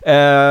gör.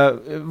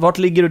 Vart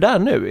ligger du där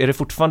nu? Är det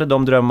fortfarande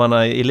de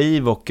drömmarna i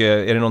liv, och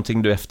är det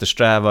någonting du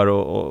eftersträvar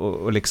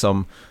och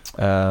liksom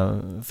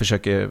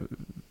försöker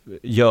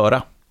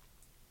göra?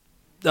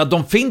 Ja,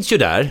 de finns ju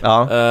där.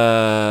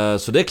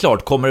 Så det är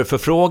klart, kommer det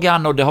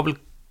förfrågan, och det har väl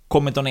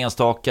kommit någon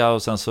enstaka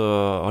och sen så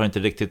har det inte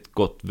riktigt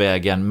gått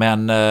vägen,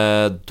 men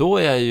då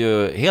är jag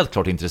ju helt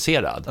klart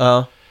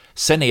intresserad.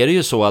 Sen är det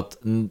ju så att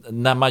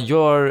när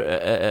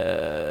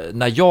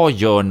jag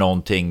gör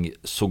någonting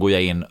så går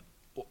jag in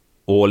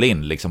all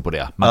in liksom på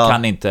det. Man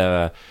kan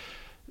inte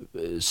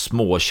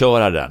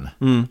småköra den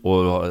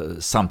och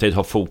samtidigt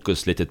ha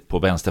fokus lite på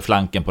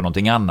vänsterflanken på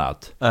någonting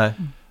annat.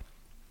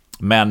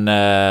 Men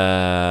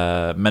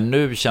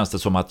nu känns det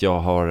som att jag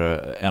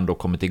har ändå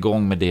kommit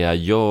igång med det jag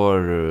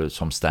gör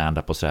som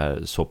stand-up och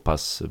så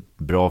pass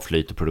bra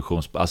flyt och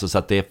produktion, alltså så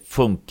att det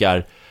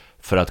funkar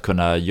för att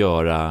kunna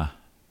göra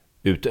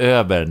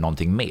utöver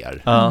någonting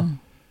mer.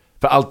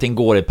 För allting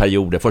går i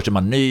perioder. Först är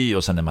man ny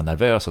och sen är man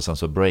nervös och sen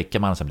så breakar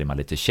man, sen blir man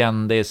lite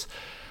kändis.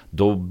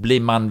 Då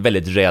blir man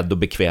väldigt rädd och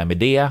bekväm i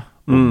det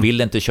och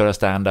vill inte köra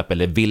stand-up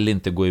eller vill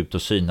inte gå ut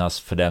och synas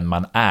för den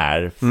man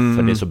är,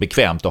 för det är så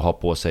bekvämt att ha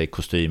på sig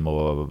kostym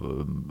och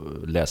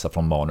läsa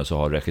från manus och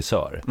ha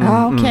regissör.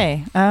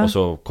 Och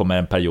så kommer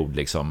en period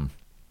liksom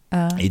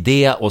i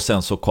det, och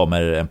sen så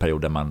kommer en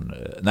period där man,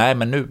 nej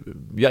men nu,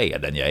 jag är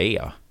den jag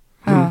är.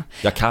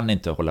 Jag kan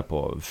inte hålla på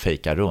och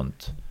fejka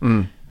runt.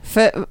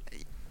 För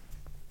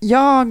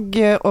jag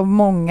och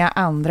många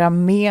andra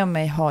med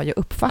mig har ju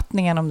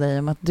uppfattningen om dig,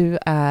 om att du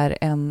är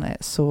en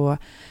så...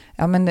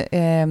 Ja, men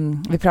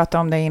vi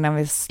pratade om det innan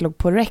vi slog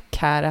på rec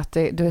här, att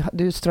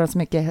du strålar så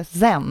mycket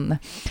zen,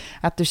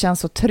 att du känns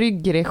så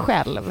trygg i dig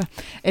själv.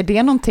 Är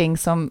det någonting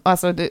som,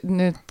 alltså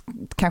nu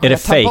kanske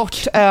jag tar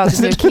bort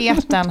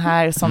ödmjukheten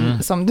här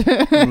som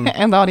du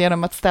en dag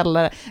genom att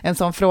ställa en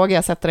sån fråga,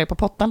 jag sätter dig på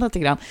pottan lite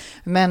grann.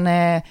 Men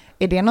är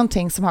det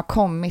någonting som har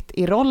kommit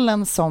i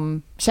rollen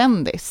som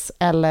kändis,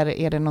 eller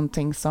är det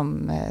någonting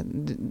som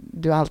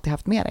du alltid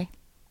haft med dig?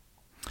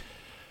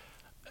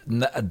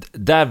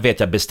 Där vet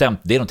jag bestämt,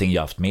 det är någonting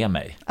jag haft med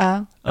mig.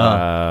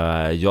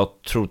 Jag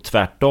tror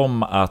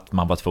tvärtom att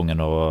man var tvungen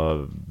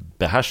att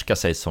behärska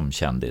sig som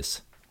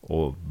kändis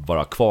och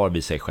vara kvar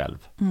vid sig själv.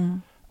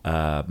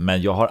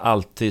 Men jag har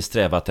alltid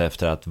strävat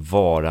efter att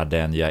vara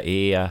den jag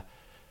är,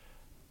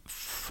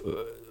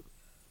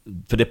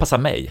 för det passar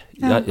mig.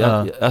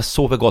 Jag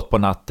sover gott på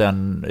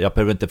natten, jag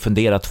behöver inte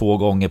fundera 2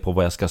 gånger på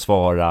vad jag ska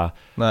svara.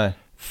 Nej.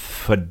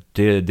 För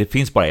det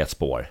finns bara ett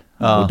spår.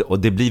 Och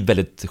det blir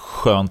väldigt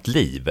skönt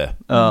liv.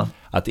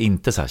 Att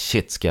inte så här,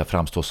 shit, ska jag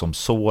framstå som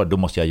så, då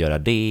måste jag göra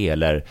det,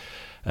 eller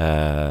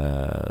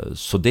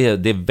så det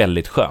är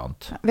väldigt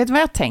skönt. Vet du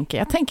vad jag tänker?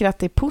 Jag tänker att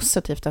det är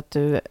positivt att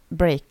du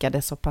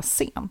breakade så pass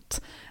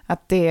sent.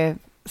 Att det är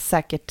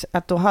säkert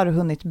att då har du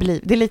hunnit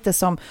bli... Det är lite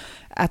som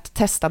att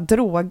testa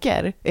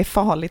droger är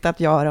farligt att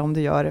göra om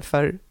du gör det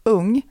för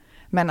ung.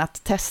 Men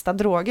att testa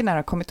droger när du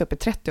har kommit upp i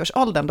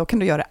 30-årsåldern, då kan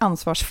du göra det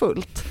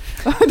ansvarsfullt.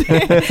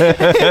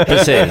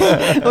 Precis.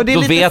 Och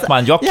då vet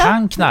man, jag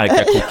kan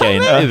knarka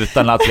kokain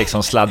utan att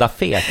liksom sladda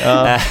fet.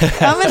 Ja,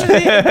 men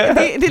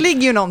det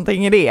ligger ju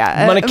någonting i det.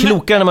 Man är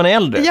klokare när man är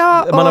äldre.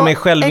 Ja, man har mer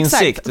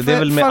självinsikt. Exakt. Det är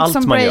väl med allt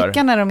man gör. Folk som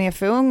breakar när de är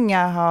för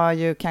unga har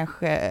ju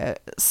kanske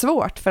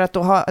svårt, för att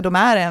de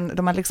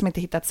har liksom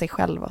inte hittat sig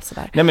själva och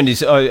sådär. Nej, men det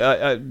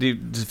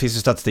finns ju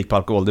statistik på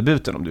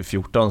alkoholdebuten. Om du är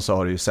 14 så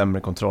har du ju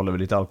sämre kontroll över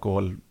ditt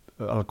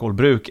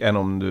alkoholbruk än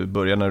om du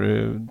börjar när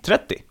du är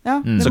 30.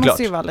 Ja, det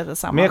måste ju vara lite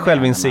samma. Mer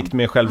självinsikt,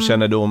 mer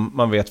självkännedom,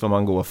 man vet vad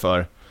man går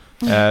för.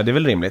 Det är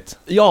väl rimligt.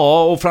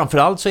 Ja, och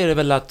framförallt så är det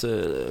väl att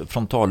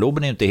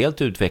frontalloben är inte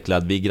helt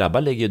utvecklad. Vi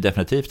grabbar ligger ju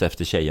definitivt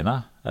efter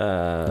tjejerna. Vi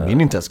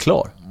är inte ens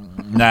klar.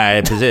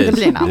 Nej, precis. Det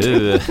blir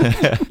du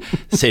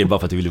säger bara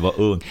för att du vill vara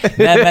ung.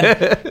 Nej,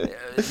 men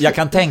jag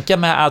kan tänka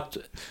mig att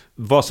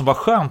vad som var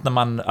skönt när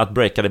man att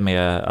breakade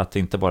med att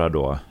inte bara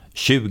då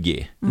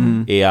 20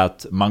 är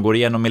att man går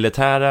igenom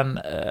militären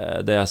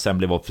där jag sen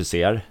blev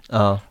officer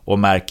och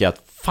märker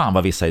att fan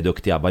vad vissa är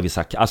duktiga, vad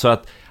vissa, alltså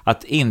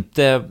att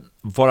inte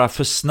vara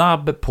för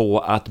snabb på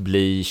att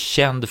bli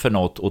känd för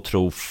något och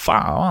tro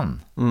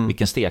fan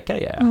vilken stekare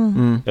jag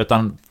är,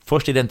 utan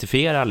först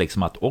identifiera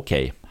liksom att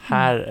okej,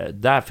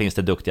 där finns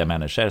det duktiga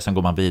människor, sen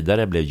går man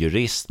vidare, blev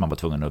jurist, man var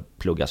tvungen att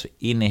plugga sig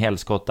in i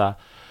helskotta,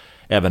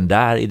 även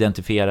där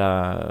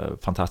identifiera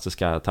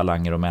fantastiska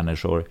talanger och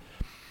människor.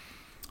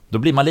 Då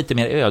blir man lite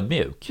mer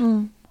ödmjuk.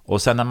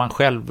 Och sen när man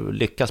själv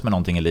lyckas med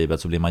någonting i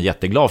livet så blir man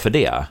jätteglad för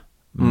det.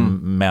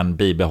 Men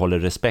bibehåller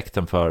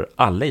respekten för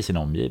alla i sin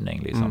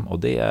omgivning. Liksom. Och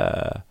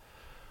det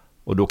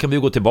Och då kan vi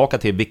gå tillbaka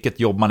till vilket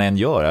jobb man än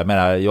gör. Jag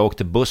menar, jag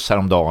åkte buss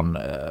häromdagen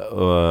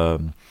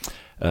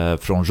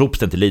från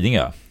Ropsten till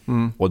Lidingö.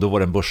 Och då var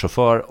det en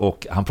busschaufför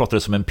och han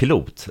pratade som en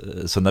pilot.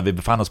 Så när vi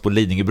befann oss på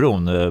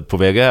Lidingöbron på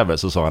väg över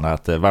så sa han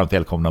att varmt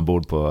välkomna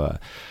ombord på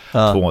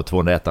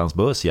 201ans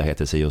buss. Jag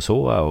heter si och så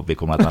och vi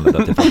kommer att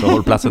anlända till första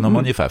hållplatsen om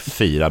ungefär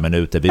 4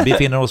 minuter. Vi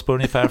befinner oss på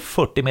ungefär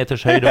 40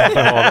 meters höjd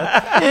över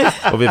havet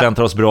och vi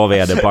väntar oss bra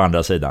väder på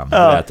andra sidan.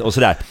 Och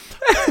sådär.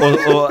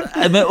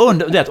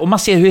 Och man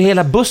ser hur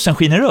hela bussen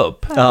skiner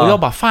upp. Och jag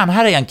bara, fan,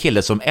 här är en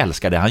kille som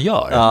älskar det han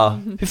gör.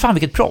 Hur fan,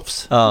 vilket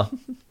proffs.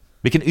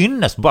 Vilken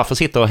ynnest bara för att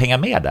sitta och hänga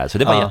med där. Så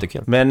det var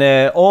jättekul. Men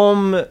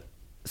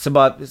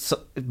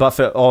bara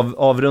för att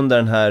avrunda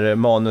den här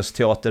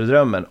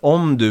manusteaterdrömmen.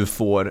 Om du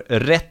får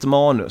rätt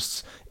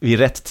manus vid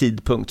rätt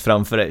tidpunkt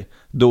framför dig,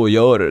 då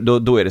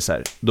är det så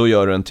här. Då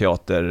gör du en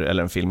teater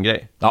eller en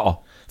filmgrej.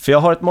 Ja. För jag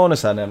har ett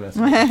manus här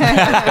nämligen.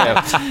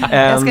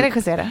 Jag ska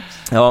regissera.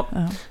 Ja.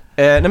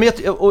 Nej, men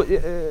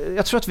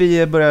jag tror att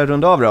vi börjar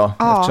runda av då.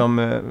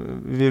 Eftersom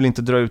vi vill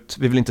inte dra ut,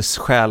 vi vill inte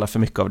stjäla för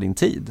mycket av din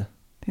tid.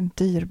 Det är en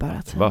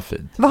dyrbara tid. Vad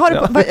fint. Vad har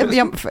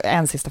du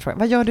en sista fråga.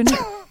 Vad gör du nu?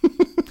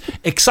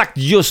 Exakt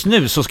just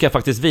nu så ska jag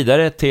faktiskt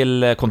vidare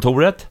till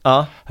kontoret.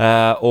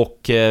 Och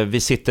vi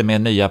sitter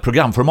med nya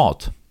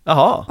programformat.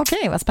 Jaha.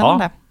 Okej, vad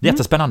spännande.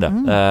 Jättespännande.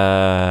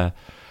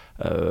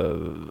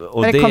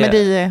 Och är det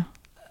komedi?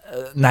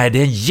 Nej, det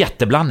är en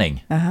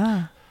jätteblandning.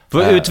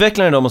 För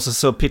utvecklar ni dem och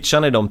så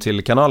pitchar ni dem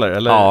till kanaler?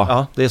 Eller?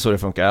 Ja, det är så det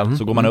funkar.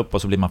 Så går man upp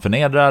och så blir man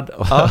förnedrad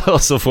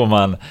och så får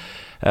man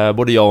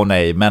både ja och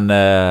nej.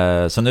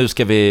 Men så nu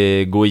ska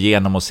vi gå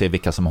igenom och se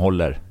vilka som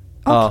håller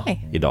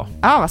idag.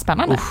 Ja, vad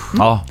spännande.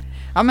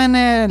 Ja,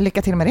 men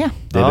lycka till med det.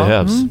 Det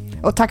behövs.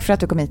 Och tack för att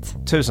du kom hit.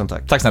 Tusen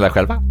tack. Tack snälla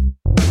själva.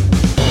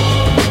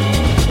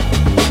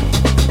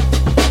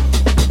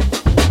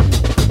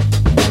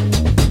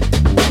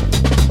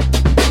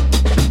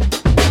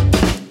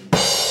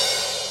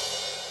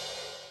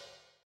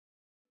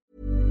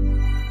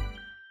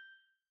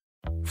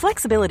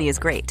 Flexibility is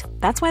great.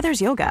 That's why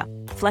there's yoga.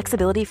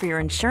 Flexibility for your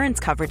insurance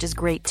coverage is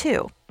great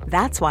too.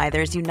 That's why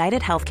there's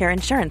United Healthcare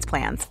Insurance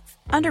Plans.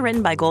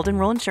 Underwritten by Golden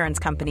Rule Insurance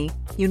Company,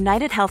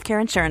 United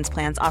Healthcare Insurance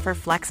Plans offer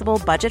flexible,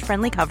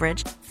 budget-friendly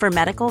coverage for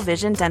medical,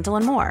 vision, dental,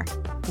 and more.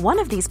 One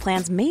of these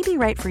plans may be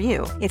right for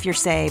you if you're,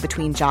 say,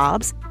 between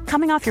jobs,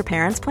 coming off your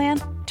parents' plan,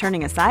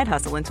 turning a side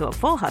hustle into a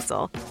full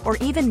hustle, or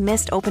even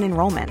missed open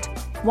enrollment.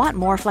 Want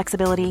more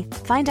flexibility?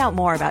 Find out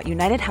more about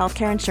United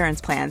Healthcare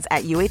Insurance Plans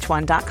at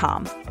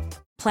uh1.com.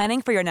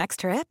 Planning for your next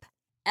trip?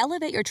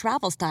 Elevate your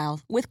travel style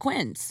with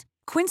Quince.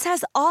 Quince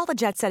has all the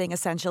jet-setting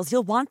essentials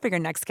you'll want for your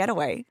next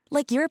getaway,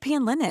 like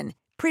European linen,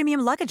 premium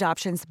luggage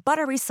options,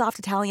 buttery soft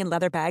Italian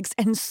leather bags,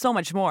 and so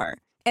much more.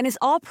 And is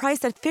all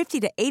priced at 50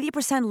 to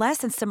 80% less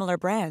than similar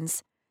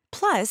brands.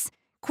 Plus,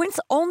 Quince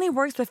only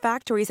works with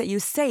factories that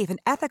use safe and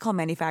ethical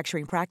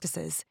manufacturing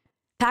practices.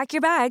 Pack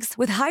your bags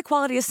with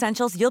high-quality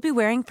essentials you'll be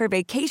wearing for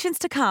vacations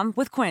to come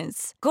with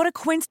Quince. Go to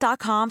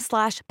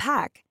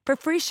quince.com/pack for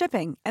free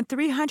shipping and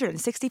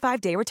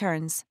 365-day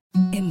returns.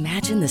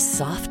 Imagine the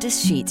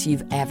softest sheets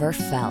you've ever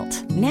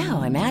felt.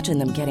 Now imagine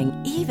them getting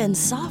even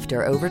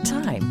softer over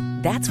time.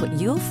 That's what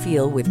you'll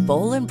feel with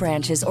Boll &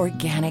 Branch's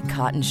organic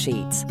cotton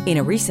sheets. In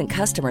a recent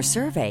customer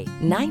survey,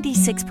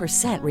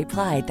 96%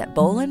 replied that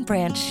Boll &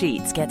 Branch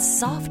sheets get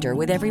softer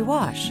with every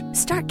wash.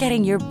 Start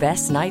getting your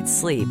best night's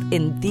sleep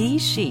in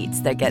these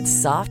sheets that get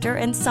softer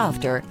and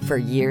softer for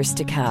years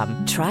to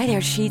come. Try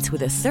their sheets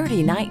with a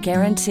 30-night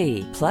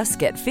guarantee. Plus,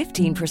 get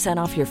 15%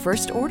 off your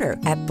first order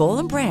at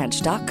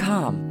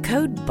bollandbranch.com.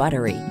 Code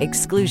BUTTERY.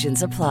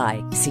 Exclusions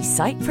apply. See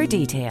site for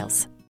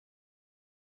details.